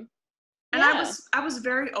Exactly. with them. And Yeah. I was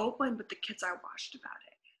very open with the kids I watched about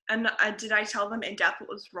it. And did I tell them in depth what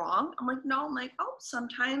was wrong? I'm like, no. I'm like, oh,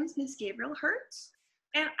 sometimes Miss Gabriel hurts,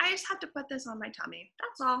 and I just have to put this on my tummy.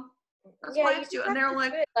 That's all. That's what I have to do. And they're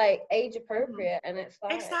like age appropriate, and it's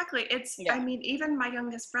fine. exactly. It's. Yeah. I mean, even my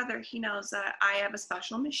youngest brother, he knows that I have a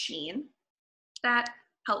special machine that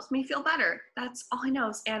helps me feel better. That's all he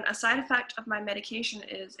knows. And a side effect of my medication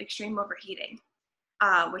is extreme overheating.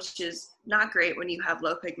 Which is not great when you have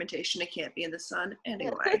low pigmentation. It can't be in the sun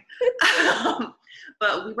anyway.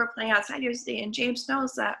 But we were playing outside yesterday, and James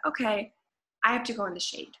knows that, okay, I have to go in the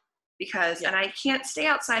shade because, and I can't stay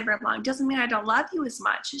outside very long. Doesn't mean I don't love you as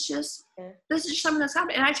much. It's just, this is something that's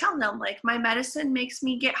happening. And I tell them, like, my medicine makes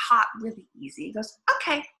me get hot really easy. He goes,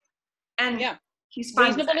 okay. And he's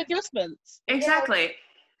fine. Reasonable adjustments. Exactly.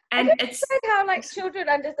 And it's how like children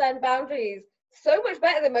understand boundaries so much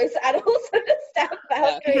better than most adults understand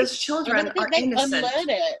boundaries. Because children are innocent. Unlearn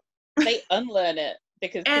it. They unlearn it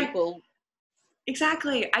because people.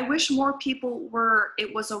 Exactly. I wish more people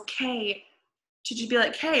it was okay to just be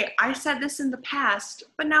like, hey, I said this in the past,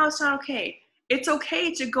 but now it's not okay. It's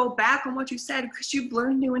okay to go back on what you said because you've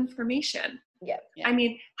learned new information. Yeah. I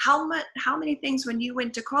mean, how many things when you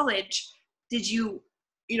went to college did you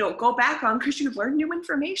go back on because you learned new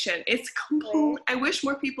information? It's complete. I wish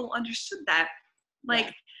more people understood that.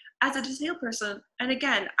 Like, as a disabled person, and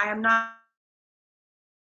again, I am not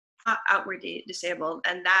outwardly disabled,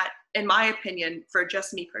 and that, in my opinion, for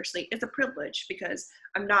just me personally, is a privilege because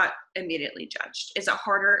I'm not immediately judged. Is it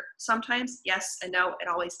harder sometimes? Yes and no. It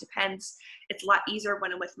always depends. It's a lot easier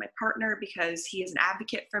when I'm with my partner because he is an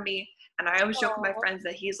advocate for me, and I always joke with my friends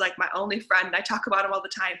that he's like my only friend, and I talk about him all the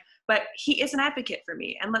time. But he is an advocate for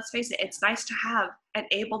me, and let's face it, it's nice to have an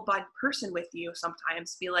able-bodied person with you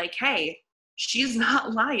sometimes. Be like, hey, she's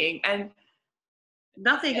not lying, and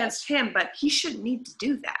nothing against him, but he shouldn't need to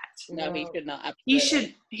do that. No, he should not.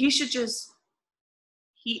 Absolutely. He should just.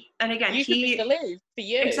 And again, you should be the lead for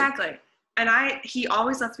you. Exactly. And he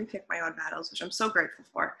always lets me pick my own battles, which I'm so grateful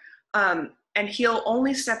for. And he'll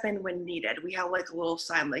only step in when needed. We have like a little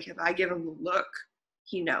sign, like if I give him a look,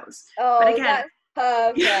 he knows. Oh, but again,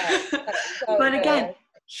 that's perfect. So but again,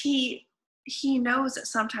 he knows that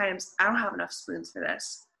sometimes I don't have enough spoons for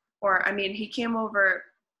this. Or, I mean, he came over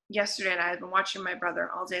yesterday, and I had been watching my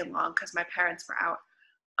brother all day long because my parents were out.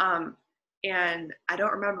 And I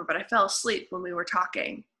don't remember, but I fell asleep when we were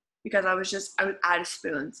talking because I was out of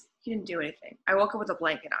spoons. He didn't do anything. I woke up with a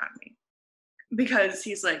blanket on me because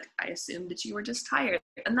he's like, I assumed that you were just tired.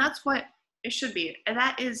 And that's what it should be. And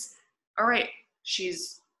that is, all right,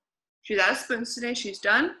 she's out of spoons today. She's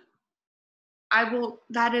done.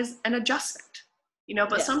 That is an adjustment,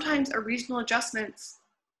 but sometimes regional adjustments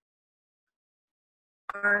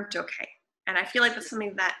aren't okay. And I feel like that's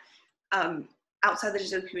something that outside the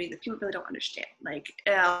disabled community that people really don't understand. Like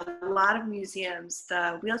a lot of museums,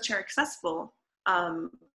 the wheelchair accessible,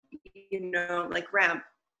 like ramp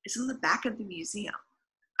is in the back of the museum.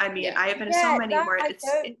 I mean, I have been in so many where it makes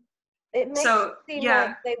it seem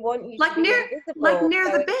like they want you like to near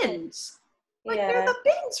the bins. Like near the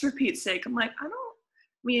bins, for Pete's sake. I'm like,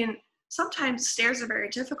 sometimes stairs are very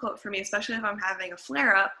difficult for me, especially if I'm having a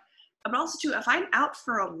flare up. But also too, if I'm out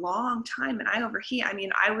for a long time and I overheat,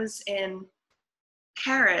 I was in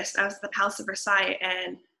Paris, I was at the Palace of Versailles,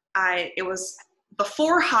 and it was the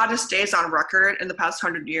 4 hottest days on record in the past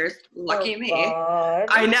 100 years. Lucky me. God.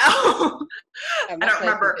 I know. I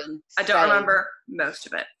don't remember most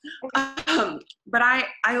of it. But I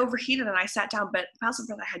overheated and I sat down, but the Palace of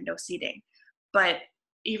Versailles had no seating. But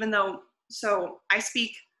even though, so I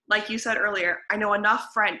speak, like you said earlier, I know enough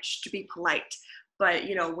French to be polite. But,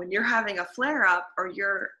 when you're having a flare-up or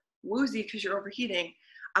you're woozy because you're overheating,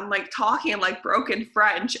 I'm, like, talking in, like, broken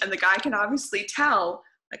French, and the guy can obviously tell,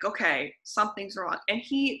 like, okay, something's wrong. And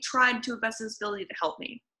he tried to the best of his ability to help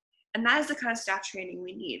me. And that is the kind of staff training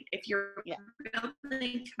we need. If your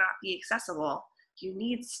building cannot be accessible, you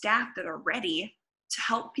need staff that are ready to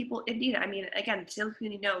help people in need. I mean, again, the Salem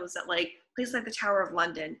community knows that like places like the Tower of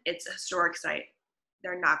London, it's a historic site.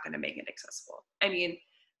 They're not going to make it accessible. I mean,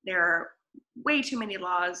 there are way too many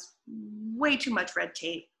laws, way too much red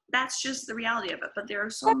tape. That's just the reality of it. But there are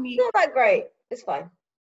so many. It's not that great. It's fine.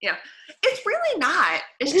 Yeah, it's really not.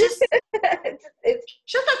 It's just it's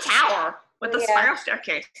just a tower with a spiral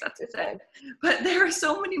staircase. That's it. fine. But there are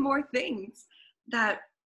so many more things that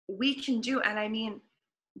we can do. And I mean,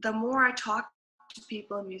 the more I talk to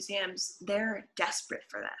people in museums, they're desperate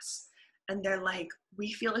for this. And they're like,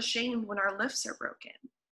 we feel ashamed when our lifts are broken.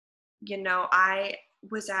 You know, I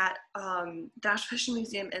was at the National History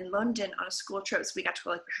Museum in London on a school trip, so we got to go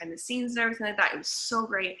like behind the scenes and everything like that. It was so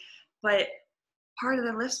great, but part of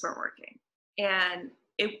the lifts weren't working, and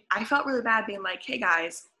I felt really bad being like, "Hey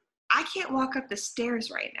guys, I can't walk up the stairs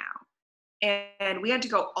right now," and we had to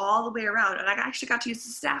go all the way around, and I actually got to use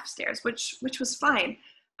the staff stairs, which was fine.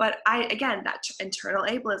 But again, that internal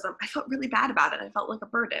ableism, I felt really bad about it. I felt like a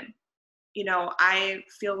burden. You know, I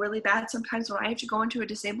feel really bad sometimes when I have to go into a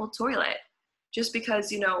disabled toilet. Just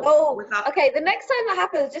because, you know, okay, the next time that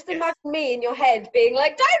happens, just imagine me in your head being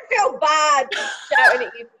like, don't feel bad, shouting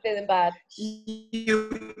at you for feeling bad.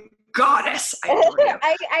 You goddess, I told you.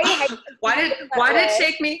 I hate why did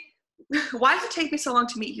it take me so long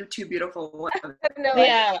to meet you two beautiful women?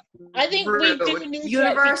 Yeah, I think we do need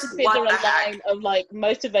Universe, to consider a line of like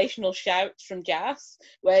motivational shouts from Jas,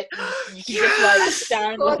 where you can just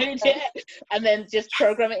like download it and then just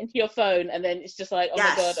program it into your phone, and then it's just like, oh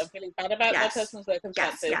my god, I'm feeling bad about my personal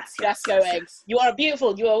circumstances. Jas going, you are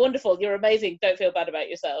beautiful, you are wonderful, you're amazing. Don't feel bad about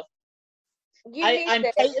yourself. I'm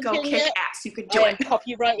go kick ass. You could do it. I'm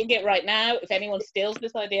copywriting it right now. If anyone steals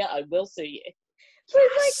this idea, I will sue you. But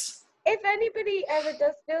it's like, if anybody ever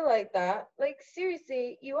does feel like that, like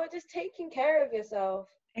seriously, you are just taking care of yourself.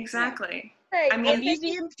 Exactly. Like, I mean,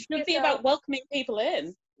 museums should be about welcoming people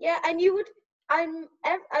in. Yeah, and you would. I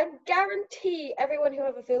guarantee everyone who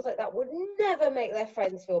ever feels like that would never make their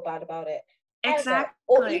friends feel bad about it. Exactly.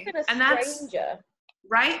 Ever. Or even a stranger.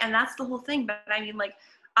 Right, and that's the whole thing. But I mean, like,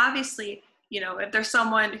 obviously, you know, if there's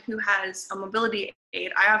someone who has a mobility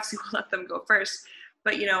aid, I obviously will let them go first.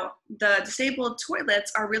 But, you know, the disabled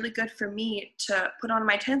toilets are really good for me to put on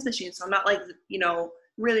my TENS machine. So I'm not like, you know,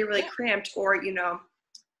 really, really cramped, or, you know,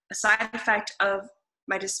 a side effect of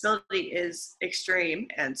my disability is extreme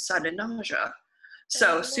and sudden nausea.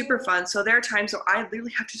 So super fun. So there are times where I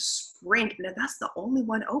literally have to sprint, and if that's the only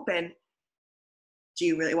one open, do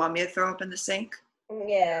you really want me to throw up in the sink?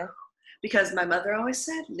 Yeah. Because my mother always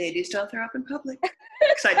said, ladies don't throw up in public.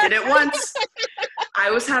 Because I did it once.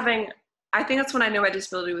 I think that's when I knew my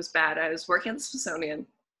disability was bad. I was working at the Smithsonian,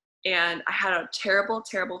 and I had a terrible,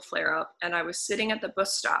 terrible flare-up, and I was sitting at the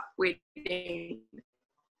bus stop waiting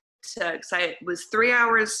because I was 3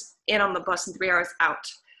 hours in on the bus and 3 hours out.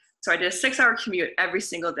 So I did a 6-hour commute every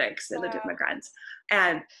single day because I lived with my friends.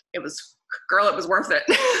 And it was worth it.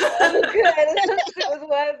 Oh, good. It was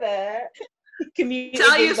worth it.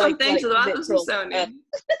 Tell you some things about the Smithsonian.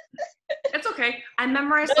 It's okay. I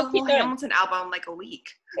memorized the whole Hamilton album in like a week.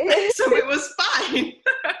 So it was fine.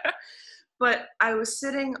 But I was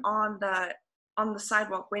sitting on the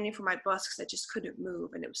sidewalk waiting for my bus because I just couldn't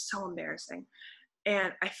move, and it was so embarrassing.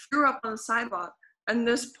 And I threw up on the sidewalk, and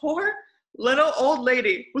this poor little old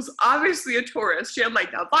lady was obviously a tourist. She had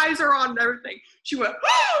like the visor on and everything. She went,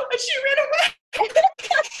 oh, and she ran away.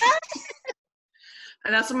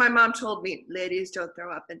 And that's what my mom told me. Ladies don't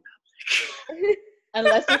throw up in public.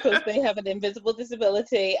 Unless, of course, they have an invisible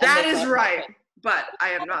disability. That is right. But I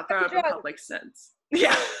have not thrown up in public since.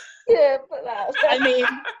 Yeah. Yeah, put that. I mean,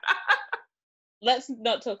 let's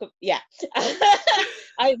not talk. Yeah.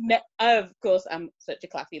 Of course, I'm such a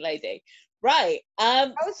classy lady. Right.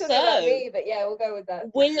 I was talking about me, but yeah, we'll go with that.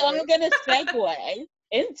 We are going to segue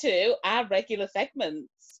into our regular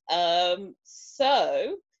segments.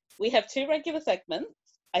 So we have 2 regular segments.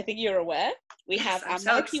 I think you're aware. We have our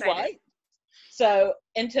Milky White. So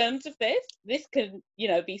in terms of this can, you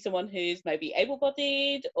know, be someone who's maybe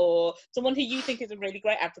able-bodied or someone who you think is a really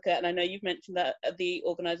great advocate. And I know you've mentioned that the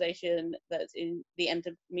organisation that's in the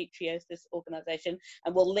endometriosis organisation,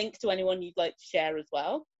 and we'll link to anyone you'd like to share as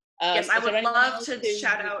well. Yes, I would love to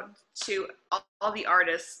shout out to all the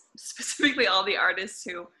artists, specifically all the artists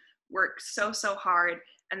who work so hard,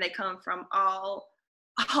 and they come from all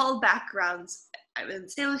backgrounds. I'm in the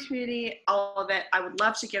Salem community, all of it. I would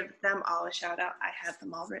love to give them all a shout out. I have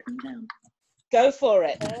them all written down. Go for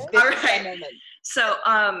it. All right. So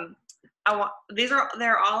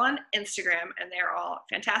they're all on Instagram, and they're all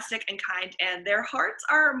fantastic and kind, and their hearts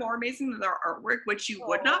are more amazing than their artwork, which you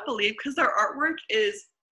would not believe, because their artwork is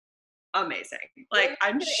amazing. Like,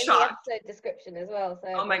 I'm Put it in shocked. the episode description as well.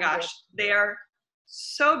 So Oh my gosh, they are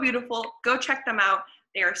so beautiful. Go check them out.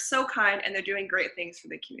 They are so kind, and they're doing great things for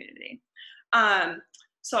the community.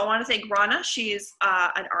 So I want to thank Rana. She's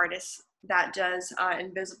an artist that does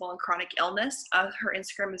invisible and chronic illness. Her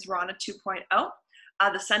Instagram is Rana 2.0.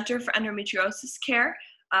 The Center for Endometriosis Care.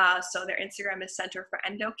 So their Instagram is Center for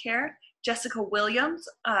Endo Care. Jessica Williams,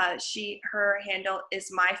 her handle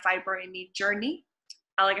is My Fibroid Me Journey.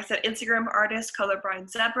 Like I said, Instagram artist Colorblind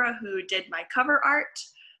Zebra, who did my cover art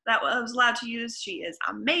that I was allowed to use. She is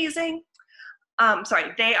amazing.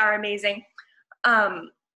 They are amazing.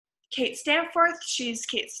 Kate Stanforth, she's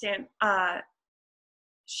Kate Stanforth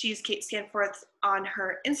on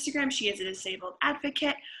her Instagram. She is a disabled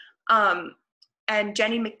advocate. And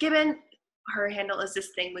Jenny McGibbon, her handle is This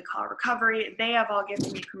Thing We Call Recovery. They have all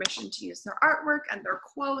given me permission to use their artwork and their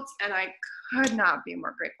quotes, and I could not be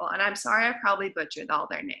more grateful. And I'm sorry I probably butchered all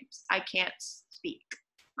their names. I can't speak.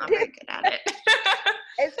 I'm very good at it.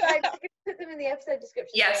 It's fine. You can put them in the episode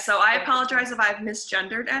description. Yes, so I apologize if I've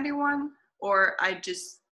misgendered anyone, or I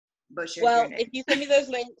just butchered your name. If you send me those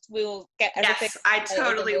links, we'll get everything. Yes, I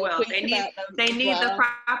totally will. They need the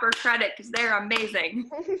proper credit, because they're amazing.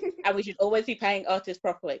 And we should always be paying artists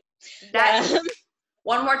properly.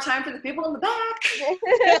 One more time for the people in the back.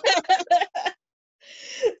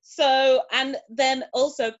 So, and then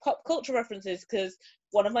also pop culture references, because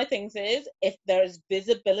one of my things is, if there is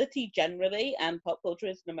visibility generally, and pop culture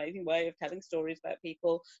is an amazing way of telling stories about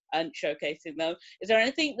people and showcasing them, is there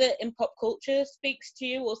anything that in pop culture speaks to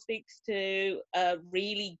you, or speaks to a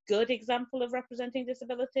really good example of representing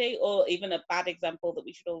disability, or even a bad example that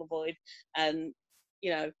we should all avoid and,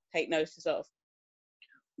 take notice of?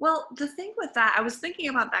 Well, the thing with that, I was thinking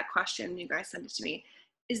about that question, you guys sent it to me,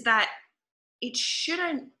 is that you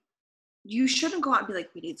shouldn't go out and be like,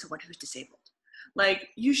 we need someone who's disabled. Like,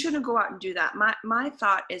 you shouldn't go out and do that. My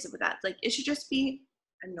thought is with that, like, it should just be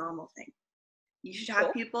a normal thing. You should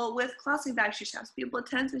have people with clothing bags. You should have people with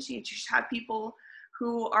TENS machines. You should have people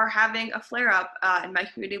who are having a flare-up. In my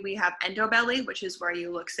community, we have endobelly, which is where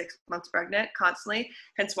you look 6 months pregnant constantly.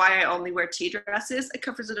 Hence why I only wear tea dresses. It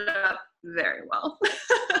covers it up very well.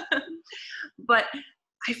 But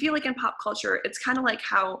I feel like in pop culture, it's kind of like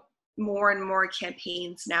how more and more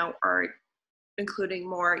campaigns now are including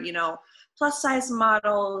more, plus size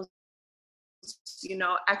models,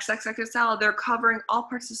 XXXL. They're covering all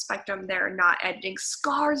parts of the spectrum. They're not editing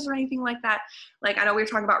scars or anything like that. Like, I know we were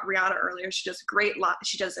talking about Rihanna earlier. She does a great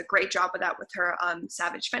job with that with her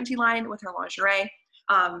Savage Fenty line, with her lingerie.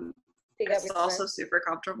 It's also super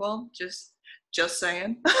comfortable. Just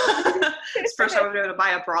saying. It's the first time I've been able to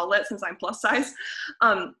buy a bralette since I'm plus size.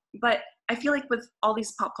 But I feel like with all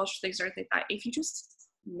these pop culture things or anything like that, if you just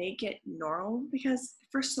make it normal, because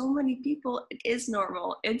for so many people it is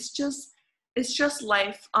normal. It's just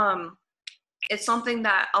life. It's something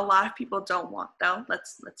that a lot of people don't want, though.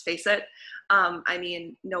 Let's face it. I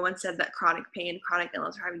mean, no one said that chronic pain, chronic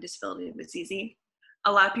illness, or having disability was easy.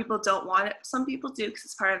 A lot of people don't want it. Some people do, because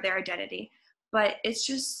it's part of their identity. But it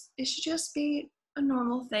should just be a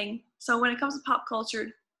normal thing. So when it comes to pop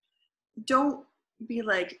culture, don't be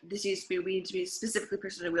like, we need to be specifically a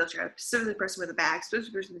person in a wheelchair, specifically a person with a bag,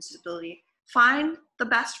 specifically a person with a disability. Find the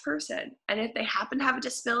best person. And if they happen to have a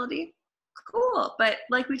disability, cool. But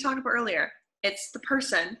like we talked about earlier, it's the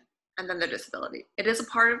person and then their disability. It is a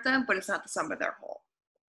part of them, but it's not the sum of their whole.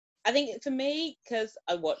 I think for me, because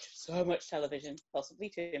I watch so much television, possibly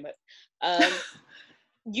too much,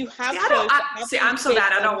 you have I'm so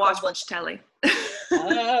bad. I don't watch much telly.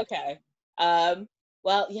 Okay.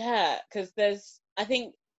 Well, yeah, because I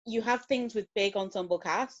think you have things with big ensemble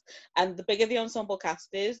casts, and the bigger the ensemble cast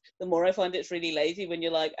is, the more I find it's really lazy when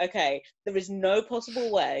you're like, okay, there is no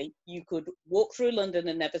possible way you could walk through London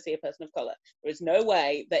and never see a person of colour. There is no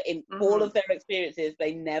way that in all of their experiences,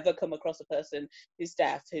 they never come across a person who's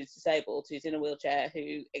deaf, who's disabled, who's in a wheelchair,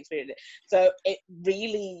 who experienced it. So it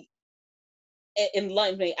really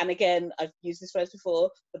enlightened me. And again, I've used this phrase before,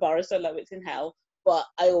 the bar is so low it's in hell. But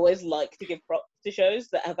I always like to give props to shows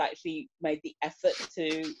that have actually made the effort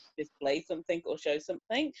to display something or show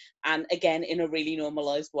something, and again in a really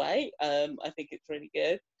normalized way. I think it's really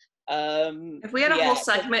good. If we had a whole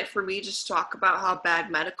segment for me just to talk about how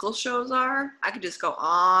bad medical shows are, I could just go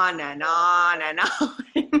on and on and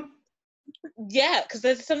on. Yeah, because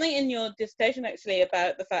there's something in your dissertation actually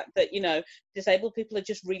about the fact that, disabled people are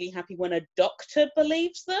just really happy when a doctor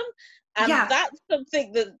believes them. And that's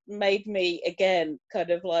something that made me, again, kind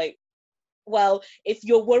of like, well, if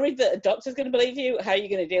you're worried that a doctor's going to believe you, how are you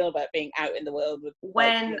going to deal about being out in the world with?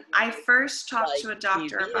 When I first talked to a doctor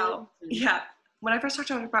museums about, when I first talked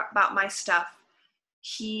to him about my stuff,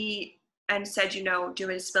 he said, due to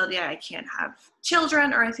a disability, I can't have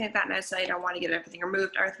children or anything like that, and I said I don't want to get everything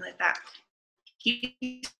removed or anything like that.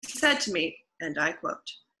 He said to me, and I quote,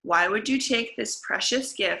 "Why would you take this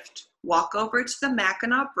precious gift, walk over to the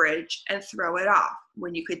Mackinac Bridge, and throw it off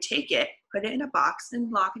when you could take it, put it in a box,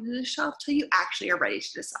 and lock it in the shelf till you actually are ready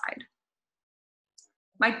to decide?"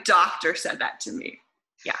 My doctor said that to me.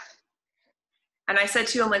 Yeah. And I said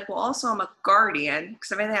to him, like, well, also I'm a guardian,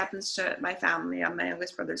 because if anything happens to my family, I'm my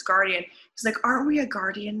youngest brother's guardian. He's like, aren't we a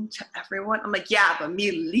guardian to everyone? I'm like, yeah, but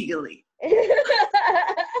me legally.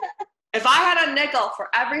 If I had a nickel for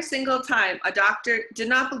every single time a doctor did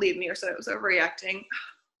not believe me or said I was overreacting,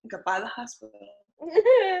 I could buy the hospital.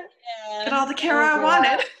 Get all the care I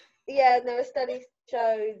wanted. Yeah, no, studies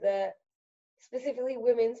show that specifically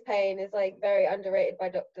women's pain is like very underrated by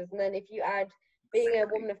doctors. And then if you add being a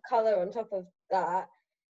woman of color on top of that,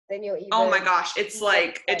 then you're even... Oh my gosh, it's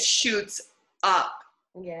like, it shoots up.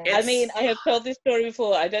 Yeah. I mean, I have told this story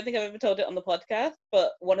before. I don't think I've ever told it on the podcast,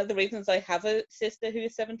 but one of the reasons I have a sister who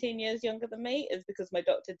is 17 years younger than me is because my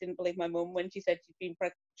doctor didn't believe my mum when she said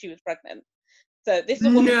she was pregnant. So this is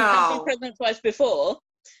a woman who had been pregnant twice before,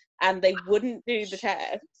 and they wouldn't do the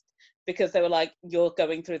test because they were like, you're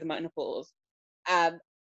going through the menopause. And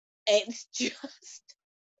it's just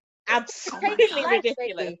absolutely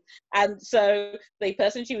ridiculous. And so the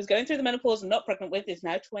person she was going through the menopause and not pregnant with is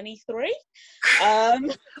now 23. Oh my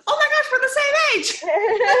gosh, we're the same age.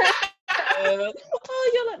 Oh,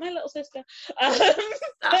 you're like my little sister.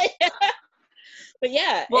 But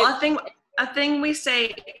yeah. Well, a thing we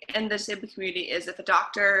say in the disabled community is if a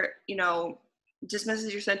doctor,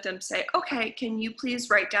 dismisses your symptoms, say, okay, can you please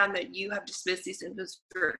write down that you have dismissed these symptoms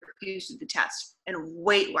for use of the test, and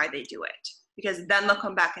wait while they do it. Because then they'll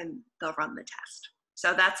come back and they'll run the test.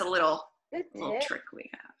 So that's a little trick we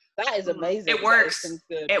have. That is amazing. It works.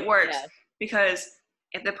 It works. Yeah. Because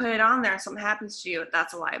if they put it on there and something happens to you,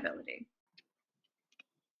 that's a liability.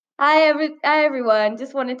 Hi everyone.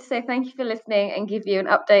 Just wanted to say thank you for listening and give you an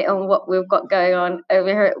update on what we've got going on over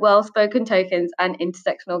here at Well Spoken Tokens and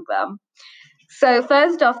Intersectional Glam. So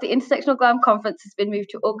first off, the Intersectional Glam conference has been moved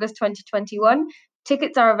to August 2021.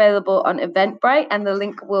 Tickets are available on Eventbrite and the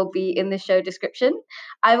link will be in the show description.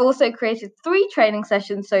 I've also created 3 training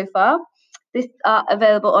sessions so far. These are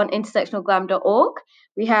available on intersectionalglam.org.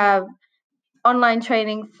 We have online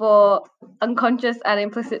training for unconscious and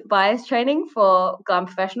implicit bias training for glam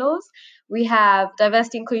professionals. We have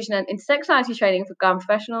diversity, inclusion and intersectionality training for glam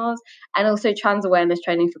professionals, and also trans awareness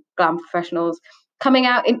training for glam professionals. Coming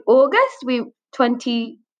out in August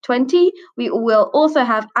 2020, we will also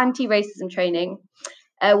have anti-racism training,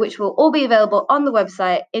 which will all be available on the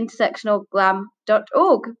website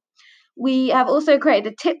intersectionalglam.org. We have also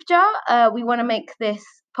created a tip jar. We want to make this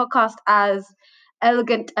podcast as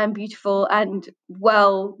elegant and beautiful and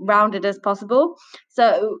well-rounded as possible.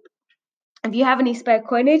 So if you have any spare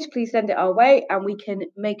coinage, please send it our way and we can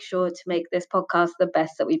make sure to make this podcast the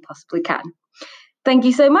best that we possibly can. Thank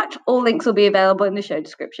you so much. All links will be available in the show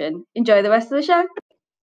description. Enjoy the rest of the show.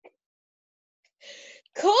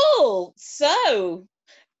 Cool. So,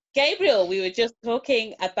 Gabriel, we were just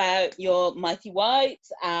talking about your Mighty White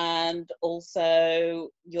and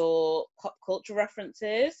also your pop culture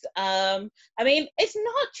references. I mean, it's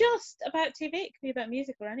not just about TV, it can be about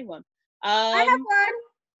music or anyone. I have one.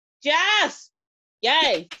 Jazz!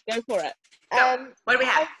 Yay! Go for it. What do we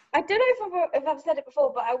have? I don't know if I've said it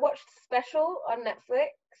before, but I watched Special on Netflix.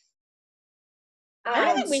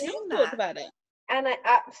 I think we have talked about it. And I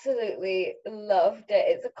absolutely loved it.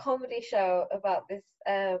 It's a comedy show about this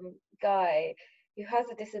guy who has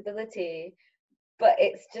a disability, but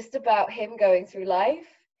it's just about him going through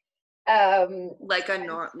life. Like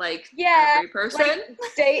every person? Like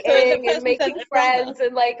dating and making friends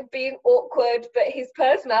and like being awkward, but his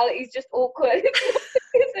personality is just awkward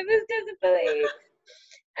because of his disability.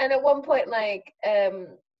 And at one point,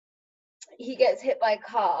 he gets hit by a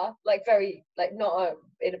car, not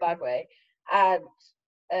in a bad way, and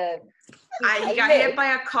he got hit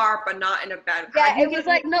by a car, but not in a bad way. Yeah, it was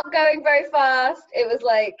like not going very fast. It was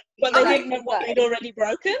like, but they didn't know what he'd already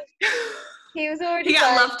broken. He was already. He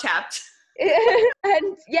got love tapped.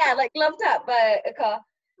 And yeah, love tapped by a car.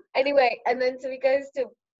 Anyway, and then so he goes to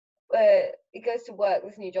work,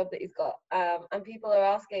 this new job that he's got, and people are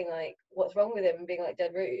asking what's wrong with him and being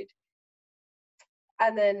dead rude.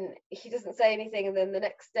 And then he doesn't say anything, and then the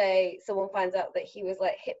next day someone finds out that he was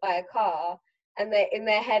hit by a car, and in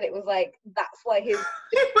their head it was that's why his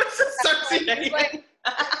it was associated. He's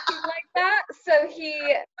that, so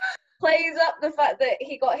he plays up the fact that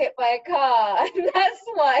he got hit by a car, and that's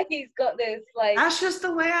why he's got this like. That's just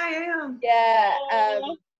the way I am. Yeah.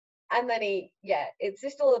 And then it's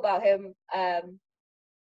just all about him.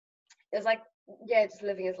 It's like just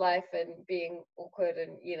living his life and being awkward,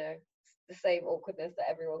 and the same awkwardness that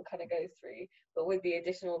everyone kind of goes through, but with the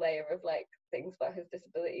additional layer of like things about his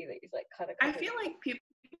disability that he's like kind of. I feel like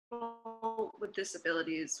people with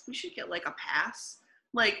disabilities, we should get like a pass.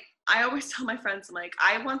 Like I always tell my friends, I'm like,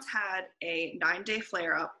 I once had a 9-day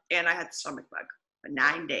flare up and I had stomach bug for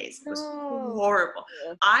 9 days. It was horrible.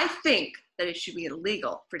 Yeah. I think that it should be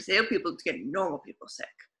illegal for disabled people to get normal people sick,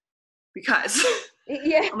 because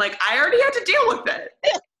I'm like, I already had to deal with it,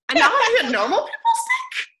 and now I get normal people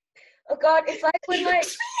sick. Oh God, it's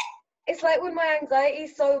like when my anxiety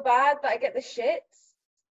is so bad that I get the shits,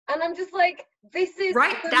 and I'm just like, this is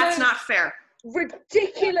right. That's not fair.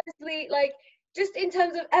 Ridiculously, like, just in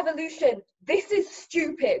terms of evolution, this is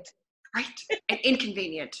stupid. Right, and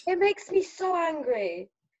inconvenient. It makes me so angry,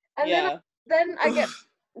 and then I get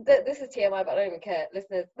this is TMI, but I don't even care,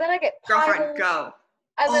 listeners. Then I get girlfriend go,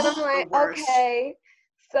 and then I'm like, okay,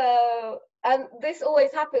 so. And this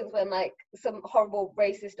always happens when like some horrible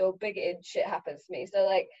racist or bigoted shit happens to me. So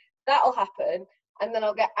like that'll happen, and then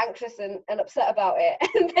I'll get anxious and upset about it,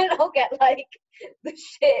 and then I'll get like the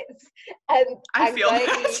shits and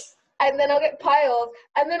anxiety, and then I'll get piles,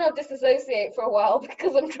 and then I'll disassociate for a while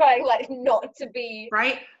because I'm trying like not to be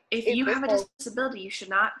right. If you have a disability, you should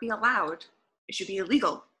not be allowed. It should be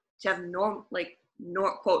illegal to have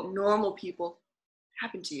quote normal people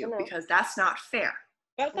happen to you, because that's not fair.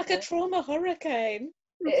 That's like a trauma hurricane.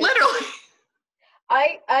 Literally.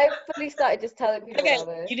 I fully started just telling people about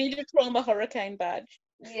it. You need a trauma hurricane badge.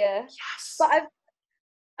 Yeah. Yes. But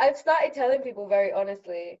I've started telling people very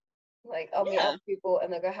honestly. Like, I'll meet up with people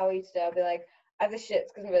and they'll go, how are you today? I'll be like, I have the shits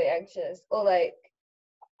because I'm really anxious. Or like,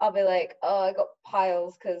 I'll be like, oh, I got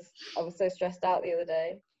piles because I was so stressed out the other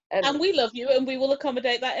day. And we love you and we will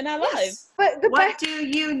accommodate that in our lives. But what do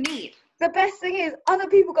you need? The best thing is other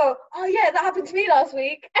people go, oh yeah, that happened to me last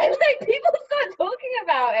week, and like people start talking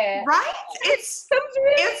about it. Right? It's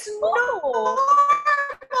normal.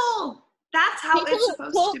 That's how people it's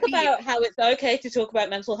supposed to be. Talk about how it's okay to talk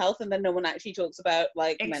about mental health, and then no one actually talks about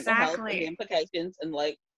like mental health and the implications and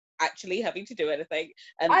like actually having to do anything.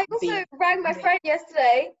 And I also rang my friend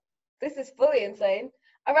yesterday. This is fully insane.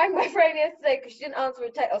 I rang my friend yesterday because she didn't answer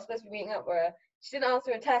a text. I was supposed to be meeting up with her. She didn't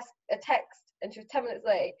answer a text, and she was 10 minutes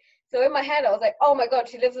late. So in my head, I was like, oh my God,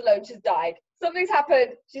 she lives alone. She's died. Something's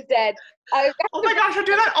happened. She's dead. Oh my gosh, I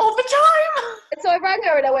do that all the time. And so I rang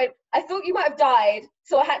her and I went, I thought you might have died,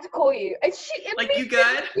 so I had to call you. And she you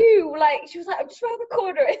good? She was like, I'm just around the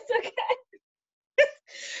corner. It's okay.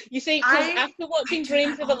 You see, after watching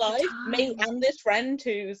Dreams of a Life, me and this friend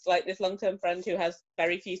who's like this long-term friend who has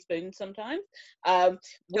very few spoons sometimes,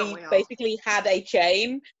 we basically had a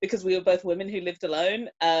chain because we were both women who lived alone,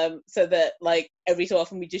 so that like every so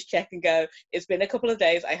often we just check and go, it's been a couple of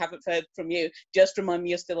days, I haven't heard from you, just remind me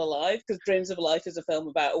you're still alive, because Dreams of a Life is a film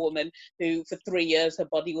about a woman who for 3 years her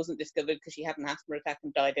body wasn't discovered because she had an asthma attack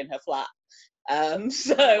and died in her flat. That's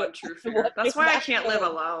why I can't live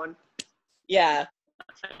alone. Yeah.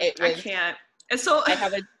 I can't. And so I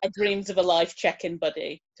have a Dreams of a Life check-in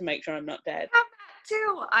buddy to make sure I'm not dead. I have that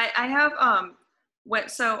too. I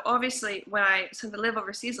have so obviously since I live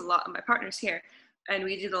overseas a lot and my partner's here and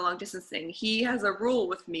we do the long distance thing, he has a rule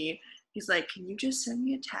with me. He's like, can you just send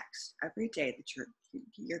me a text every day that you're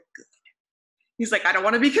good? He's like, I don't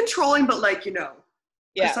want to be controlling, but like,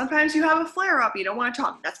 yeah. Sometimes you have a flare up, you don't want to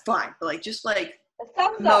talk. That's fine. But like, just like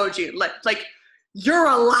emoji, like you're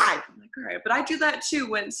alive. I'm like, all right. But I do that too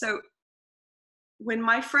when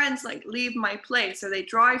my friends like leave my place or they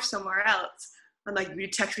drive somewhere else, I'm like, you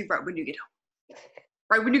text me right when you get home.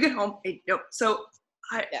 Right when you get home. So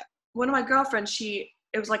one of my girlfriends, it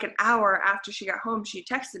was like an hour after she got home, she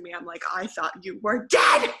texted me. I'm like, I thought you were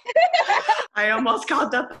dead. I almost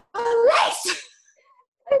called the police.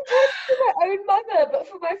 I talked to my own mother, but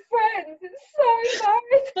for my friends, it's so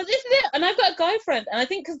embarrassing. But isn't it? And I've got a guy friend, and I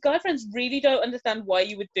think because guy friends really don't understand why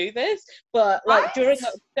you would do this, but like during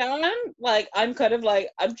lockdown, like I'm kind of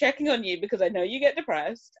like, I'm checking on you because I know you get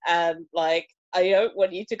depressed, and like I don't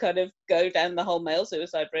want you to kind of go down the whole male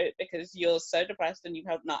suicide route because you're so depressed and you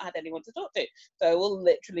have not had anyone to talk to. So we'll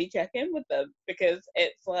literally check in with them because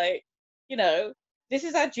it's like, this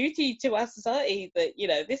is our duty to our society that,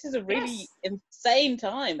 this is a really insane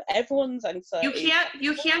time. Everyone's anxiety.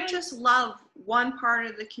 You can't just love one part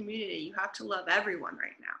of the community. You have to love everyone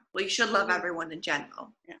right now. Well, you should love everyone in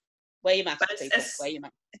general. Yeah. Wear your mask, But people. it's Wear your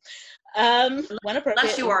mask. When appropriate.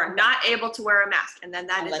 unless you are not able to wear a mask, and then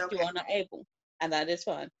that is unless okay. you are not able, and that is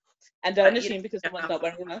fine. And don't assume because someone's not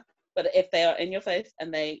wearing a mask. But if they are in your face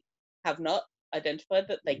and they have not identified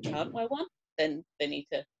that they can't wear one, then they need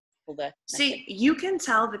to pull their. See, you can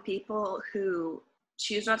tell the people who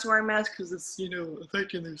choose not to wear a mask because it's,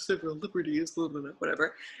 affecting their civil liberties, blah, blah, blah,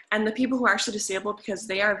 whatever. And the people who are actually disabled because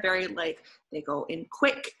they are very, they go in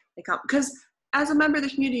quick. They come, because as a member of the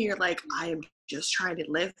community, you're like, I am just trying to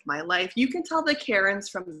live my life. You can tell the Karens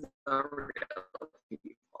from the real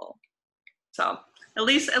people. So at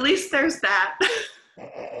least there's that.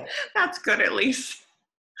 That's good, at least.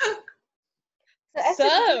 So, Esther, do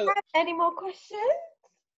you have any more questions?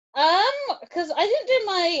 Because I didn't do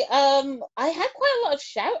my I had quite a lot of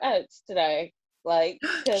shout outs today.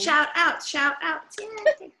 Shout outs,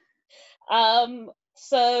 yay.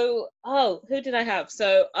 So who did I have?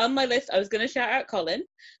 So on my list I was gonna shout out Colin.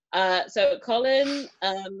 So Colin,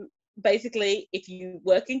 basically if you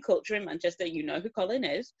work in culture in Manchester, you know who Colin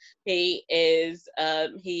is. He is a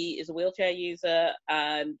wheelchair user,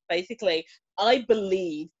 and basically I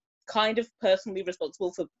believe kind of personally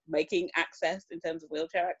responsible for making access in terms of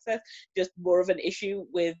wheelchair access just more of an issue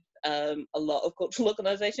with a lot of cultural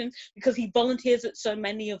organisations, because he volunteers at so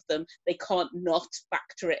many of them they can't not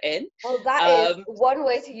factor it in. Oh, that is one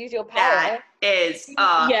way to use your power. That is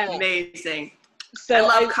amazing. So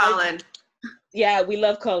I love Colin. Yeah, we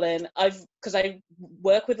love Colin. Because I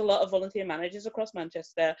work with a lot of volunteer managers across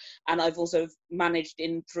Manchester, and I've also managed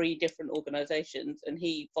in 3 different organisations, and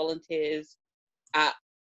he volunteers at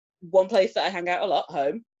one place that I hang out a lot,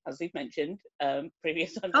 Home, as we've mentioned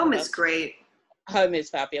previous times. Home is great. Home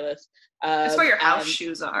is fabulous. That's where your house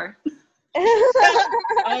shoes are.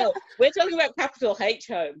 Oh, we're talking about capital H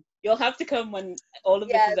Home. You'll have to come when all of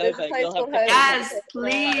this is over. You'll have to yes,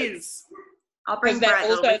 please. I'll bring Brett.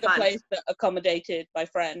 They're also the place that accommodated my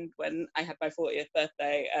friend when I had my 40th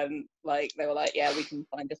birthday, and they were like, yeah, we can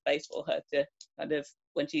find a space for her to kind of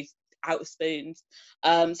when she's out of spoons.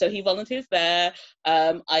 So he volunteers there.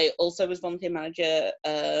 I also was volunteer manager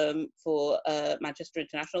for Manchester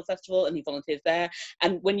International Festival, and he volunteers there.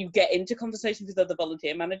 And when you get into conversations with other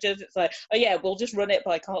volunteer managers, it's like, oh yeah, we'll just run it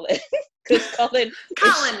by Colin, because Colin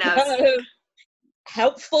knows. So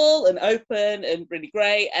helpful and open and really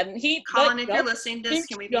great. And Colin, if you're listening to this,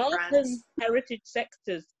 can we be friends? Heritage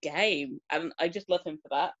sector's game, and I just love him for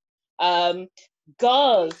that.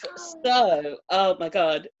 Goz, so oh my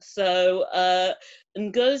god, so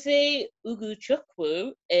Ngozi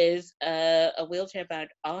Ugochukwu is a wheelchair bound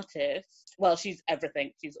artist. Well, she's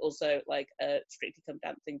everything. She's also a Strictly Come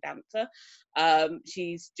Dancing dancer.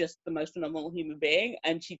 She's just the most phenomenal human being,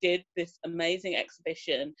 and she did this amazing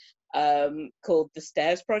exhibition called The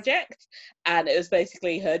Stairs Project, and it was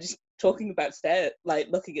basically her just talking about stairs,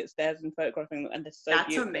 looking at stairs and photographing them, and they're so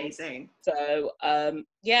beautiful. Amazing. So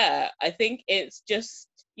I think it's just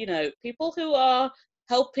people who are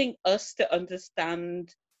helping us to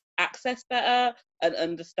understand access better and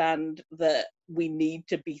understand that we need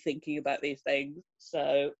to be thinking about these things.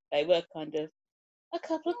 So they were kind of a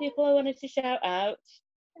couple of people I wanted to shout out.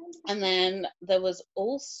 And then there was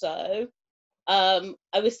also I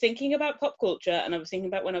was thinking about pop culture, and I was thinking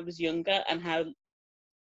about when I was younger and how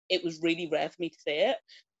it was really rare for me to see it.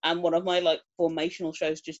 And one of my formational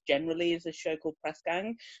shows just generally is a show called Press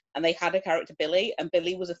Gang, and they had a character Billy, and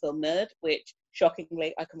Billy was a film nerd, which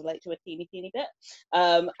shockingly I can relate to a teeny bit.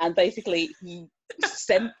 And basically he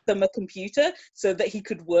sent them a computer so that he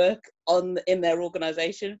could work in their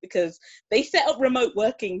organization, because they set up remote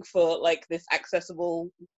working for this accessible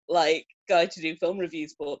guy to do film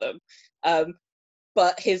reviews for them.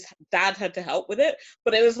 But his dad had to help with it.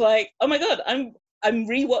 But it was oh my god, I'm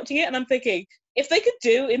rewatching it and I'm thinking, if they could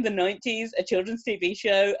do in the 90s a children's TV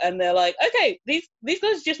show, and they're okay, these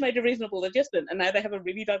guys just made a reasonable adjustment and now they have a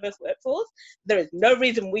really diverse workforce, there is no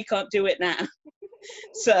reason we can't do it now.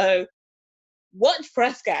 So watch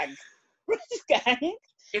Press Gang. Press Gang.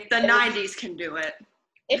 If the 90s can do it.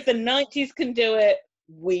 If the 90s can do it,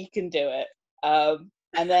 we can do it.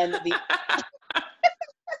 And then the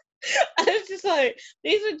and it's just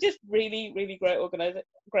these are just really, really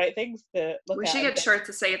great things to look at. We should get shirts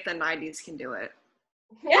to say if the 90s can do it.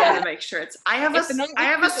 Yeah. To make shirts. I have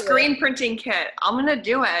a screen printing kit. I'm gonna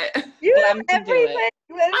do it. You have everything.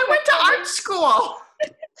 I went to art school.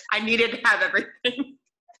 I needed to have everything.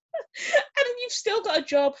 And you've still got a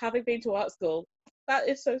job having been to art school. That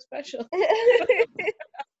is so special.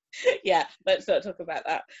 Yeah, let's not talk about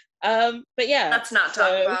that. But yeah. Let's not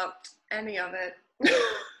talk about any of it.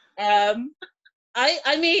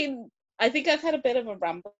 I mean, I think I've had a bit of a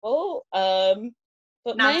ramble.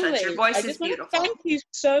 But Nonsense. mainly, Your voice I is just want to beautiful. thank you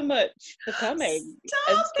so much for coming. and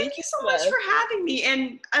Stop. Thank you speaking so to much us. for having me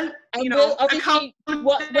and, And you we'll know, obviously,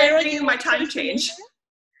 where are you accommodating my on time social change.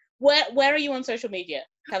 media? Where are you on social media?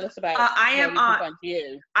 Tell us about I where am we can on find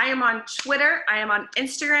you. I am on Twitter, I am on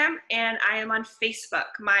Instagram, and I am on Facebook.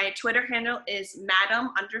 My Twitter handle is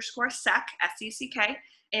madam_sec, SECK,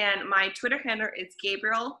 and my Twitter handle is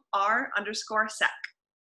GabrielR_sec.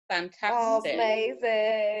 Fantastic.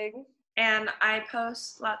 Amazing. And I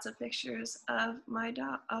post lots of pictures of my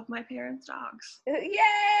parents' dogs.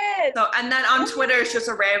 Yes. So, and then on Twitter, it's just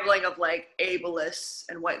a rambling of like ableists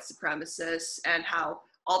and white supremacists and how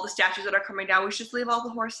all the statues that are coming down, we should just leave all the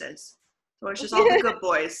horses. So it's just all the good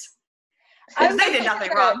boys. Because they did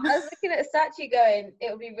nothing wrong. I was looking at a statue going,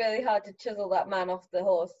 it would be really hard to chisel that man off the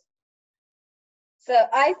horse. So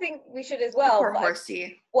I think we should as well. Poor But horsey.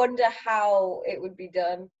 I wonder how it would be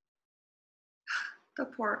done. The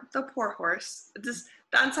poor horse. The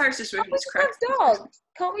entire situation Can't we is just correct. have dogs?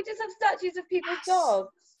 Can't we just have statues of people's dogs?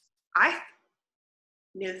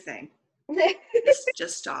 New thing. Dogs.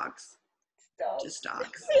 Just dogs. Just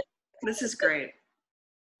dogs. This is great.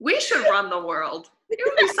 We should run the world. It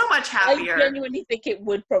would be so much happier. I genuinely think it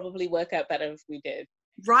would probably work out better if we did.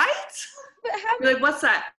 Right? But how You're like, what's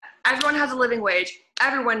that? Everyone has a living wage.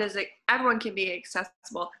 Everyone can be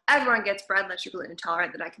accessible. Everyone gets bread unless you're gluten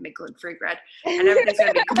intolerant. Then I can make gluten-free bread, and everything's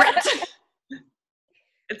gonna be great.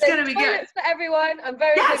 It's gonna be good. Toilets for everyone. I'm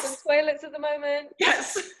very big on toilets at the moment.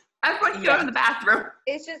 Yes. Everyone can go to the bathroom.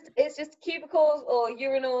 It's just cubicles or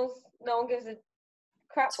urinals. No one gives a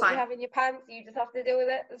crap It's what fine. you have in your pants. You just have to deal with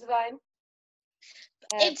it. It's fine.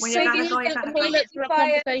 It's When so you're easy going to to get the the toilets for a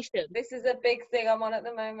Fired. conversation. This is a big thing I'm on at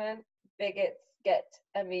the moment. Bigots get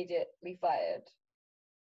immediately fired.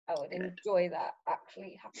 I would Good. enjoy that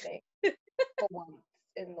actually happening for once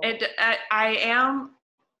in the I am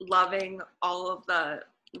loving all of the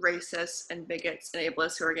racists and bigots and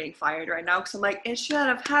ableists who are getting fired right now because I'm like, it should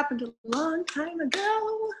have happened a long time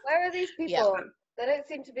ago. Where are these people? Yeah. They don't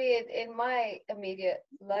seem to be in my immediate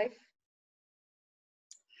life.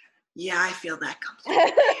 Yeah, I feel that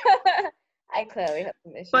completely. I clearly have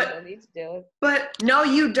some issues But- I need to deal with. But no,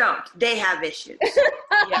 you don't. They have issues.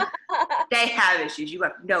 Yeah. They have issues. You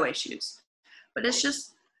have no issues. But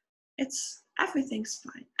everything's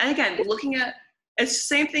fine. And again, it's the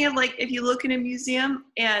same thing of like if you look in a museum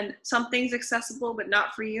and something's accessible but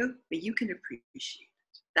not for you, but you can appreciate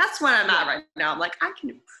it. That's what I'm at right now. I'm like, I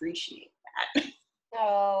can appreciate that.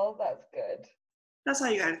 Oh, that's good. That's how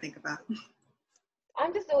you got to think about it.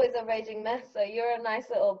 I'm just always a raging mess, so you're a nice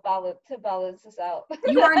little balance to balance us out.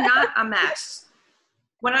 You are not a mess.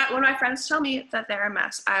 When my friends tell me that they're a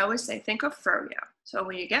mess, I always say, think of froyo. So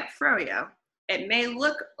when you get froyo, it may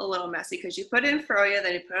look a little messy because you put in froyo,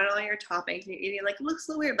 then you put it on your toppings, and you're eating like, it looks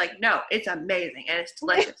a little weird. Like, no, it's amazing, and it's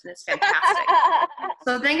delicious, and it's fantastic.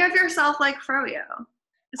 So think of yourself like froyo.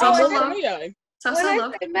 It's Oh, also I love. Froyo. It's also When I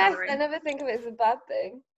love say mess, coloring. I never think of it as a bad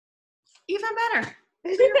thing. Even better.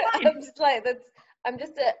 you're fine. I'm just like I'm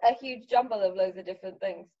just a huge jumble of loads of different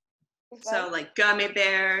things. It's So fine. like gummy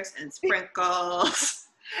bears and sprinkles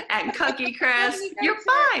and cookie crisp. When you go You're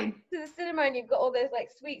to- fine. to the cinema and you've got all those like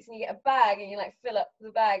sweets and you get a bag and you like fill up the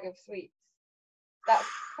bag of sweets. That's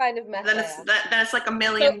kind of mess. Then I it's am. then it's like a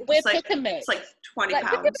million. So we're it's like pick and mix. it's like 20 Like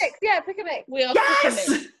pick a pounds. mix, yeah, pick a mix. We are pick and Yes.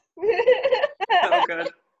 mix. So good.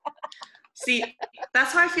 See,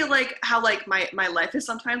 that's how I feel like how like my life is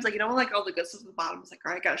sometimes. Like, you know, like all the good stuff at the bottom. It's like,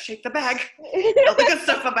 all right, I gotta shake the bag. All the good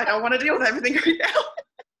stuff up. I don't want to deal with everything right now.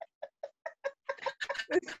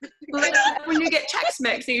 Like when you get Chex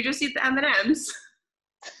Mix and you just eat the M&Ms.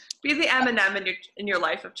 Be the M&M in your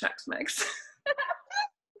life of Chex Mix.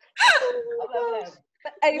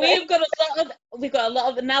 But anyway, We've got a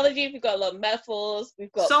lot of analogies. We've got a lot of metaphors.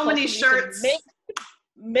 We've got So many possibly some shirts.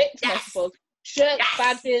 Mixed Yes. metaphors. Shirts, Yes.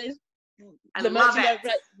 badges. I The love merchandise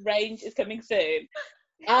it. range is coming soon.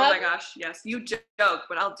 Oh my gosh, yes. You joke,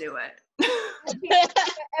 but I'll do it.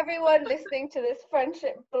 everyone listening to this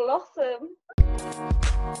friendship blossom.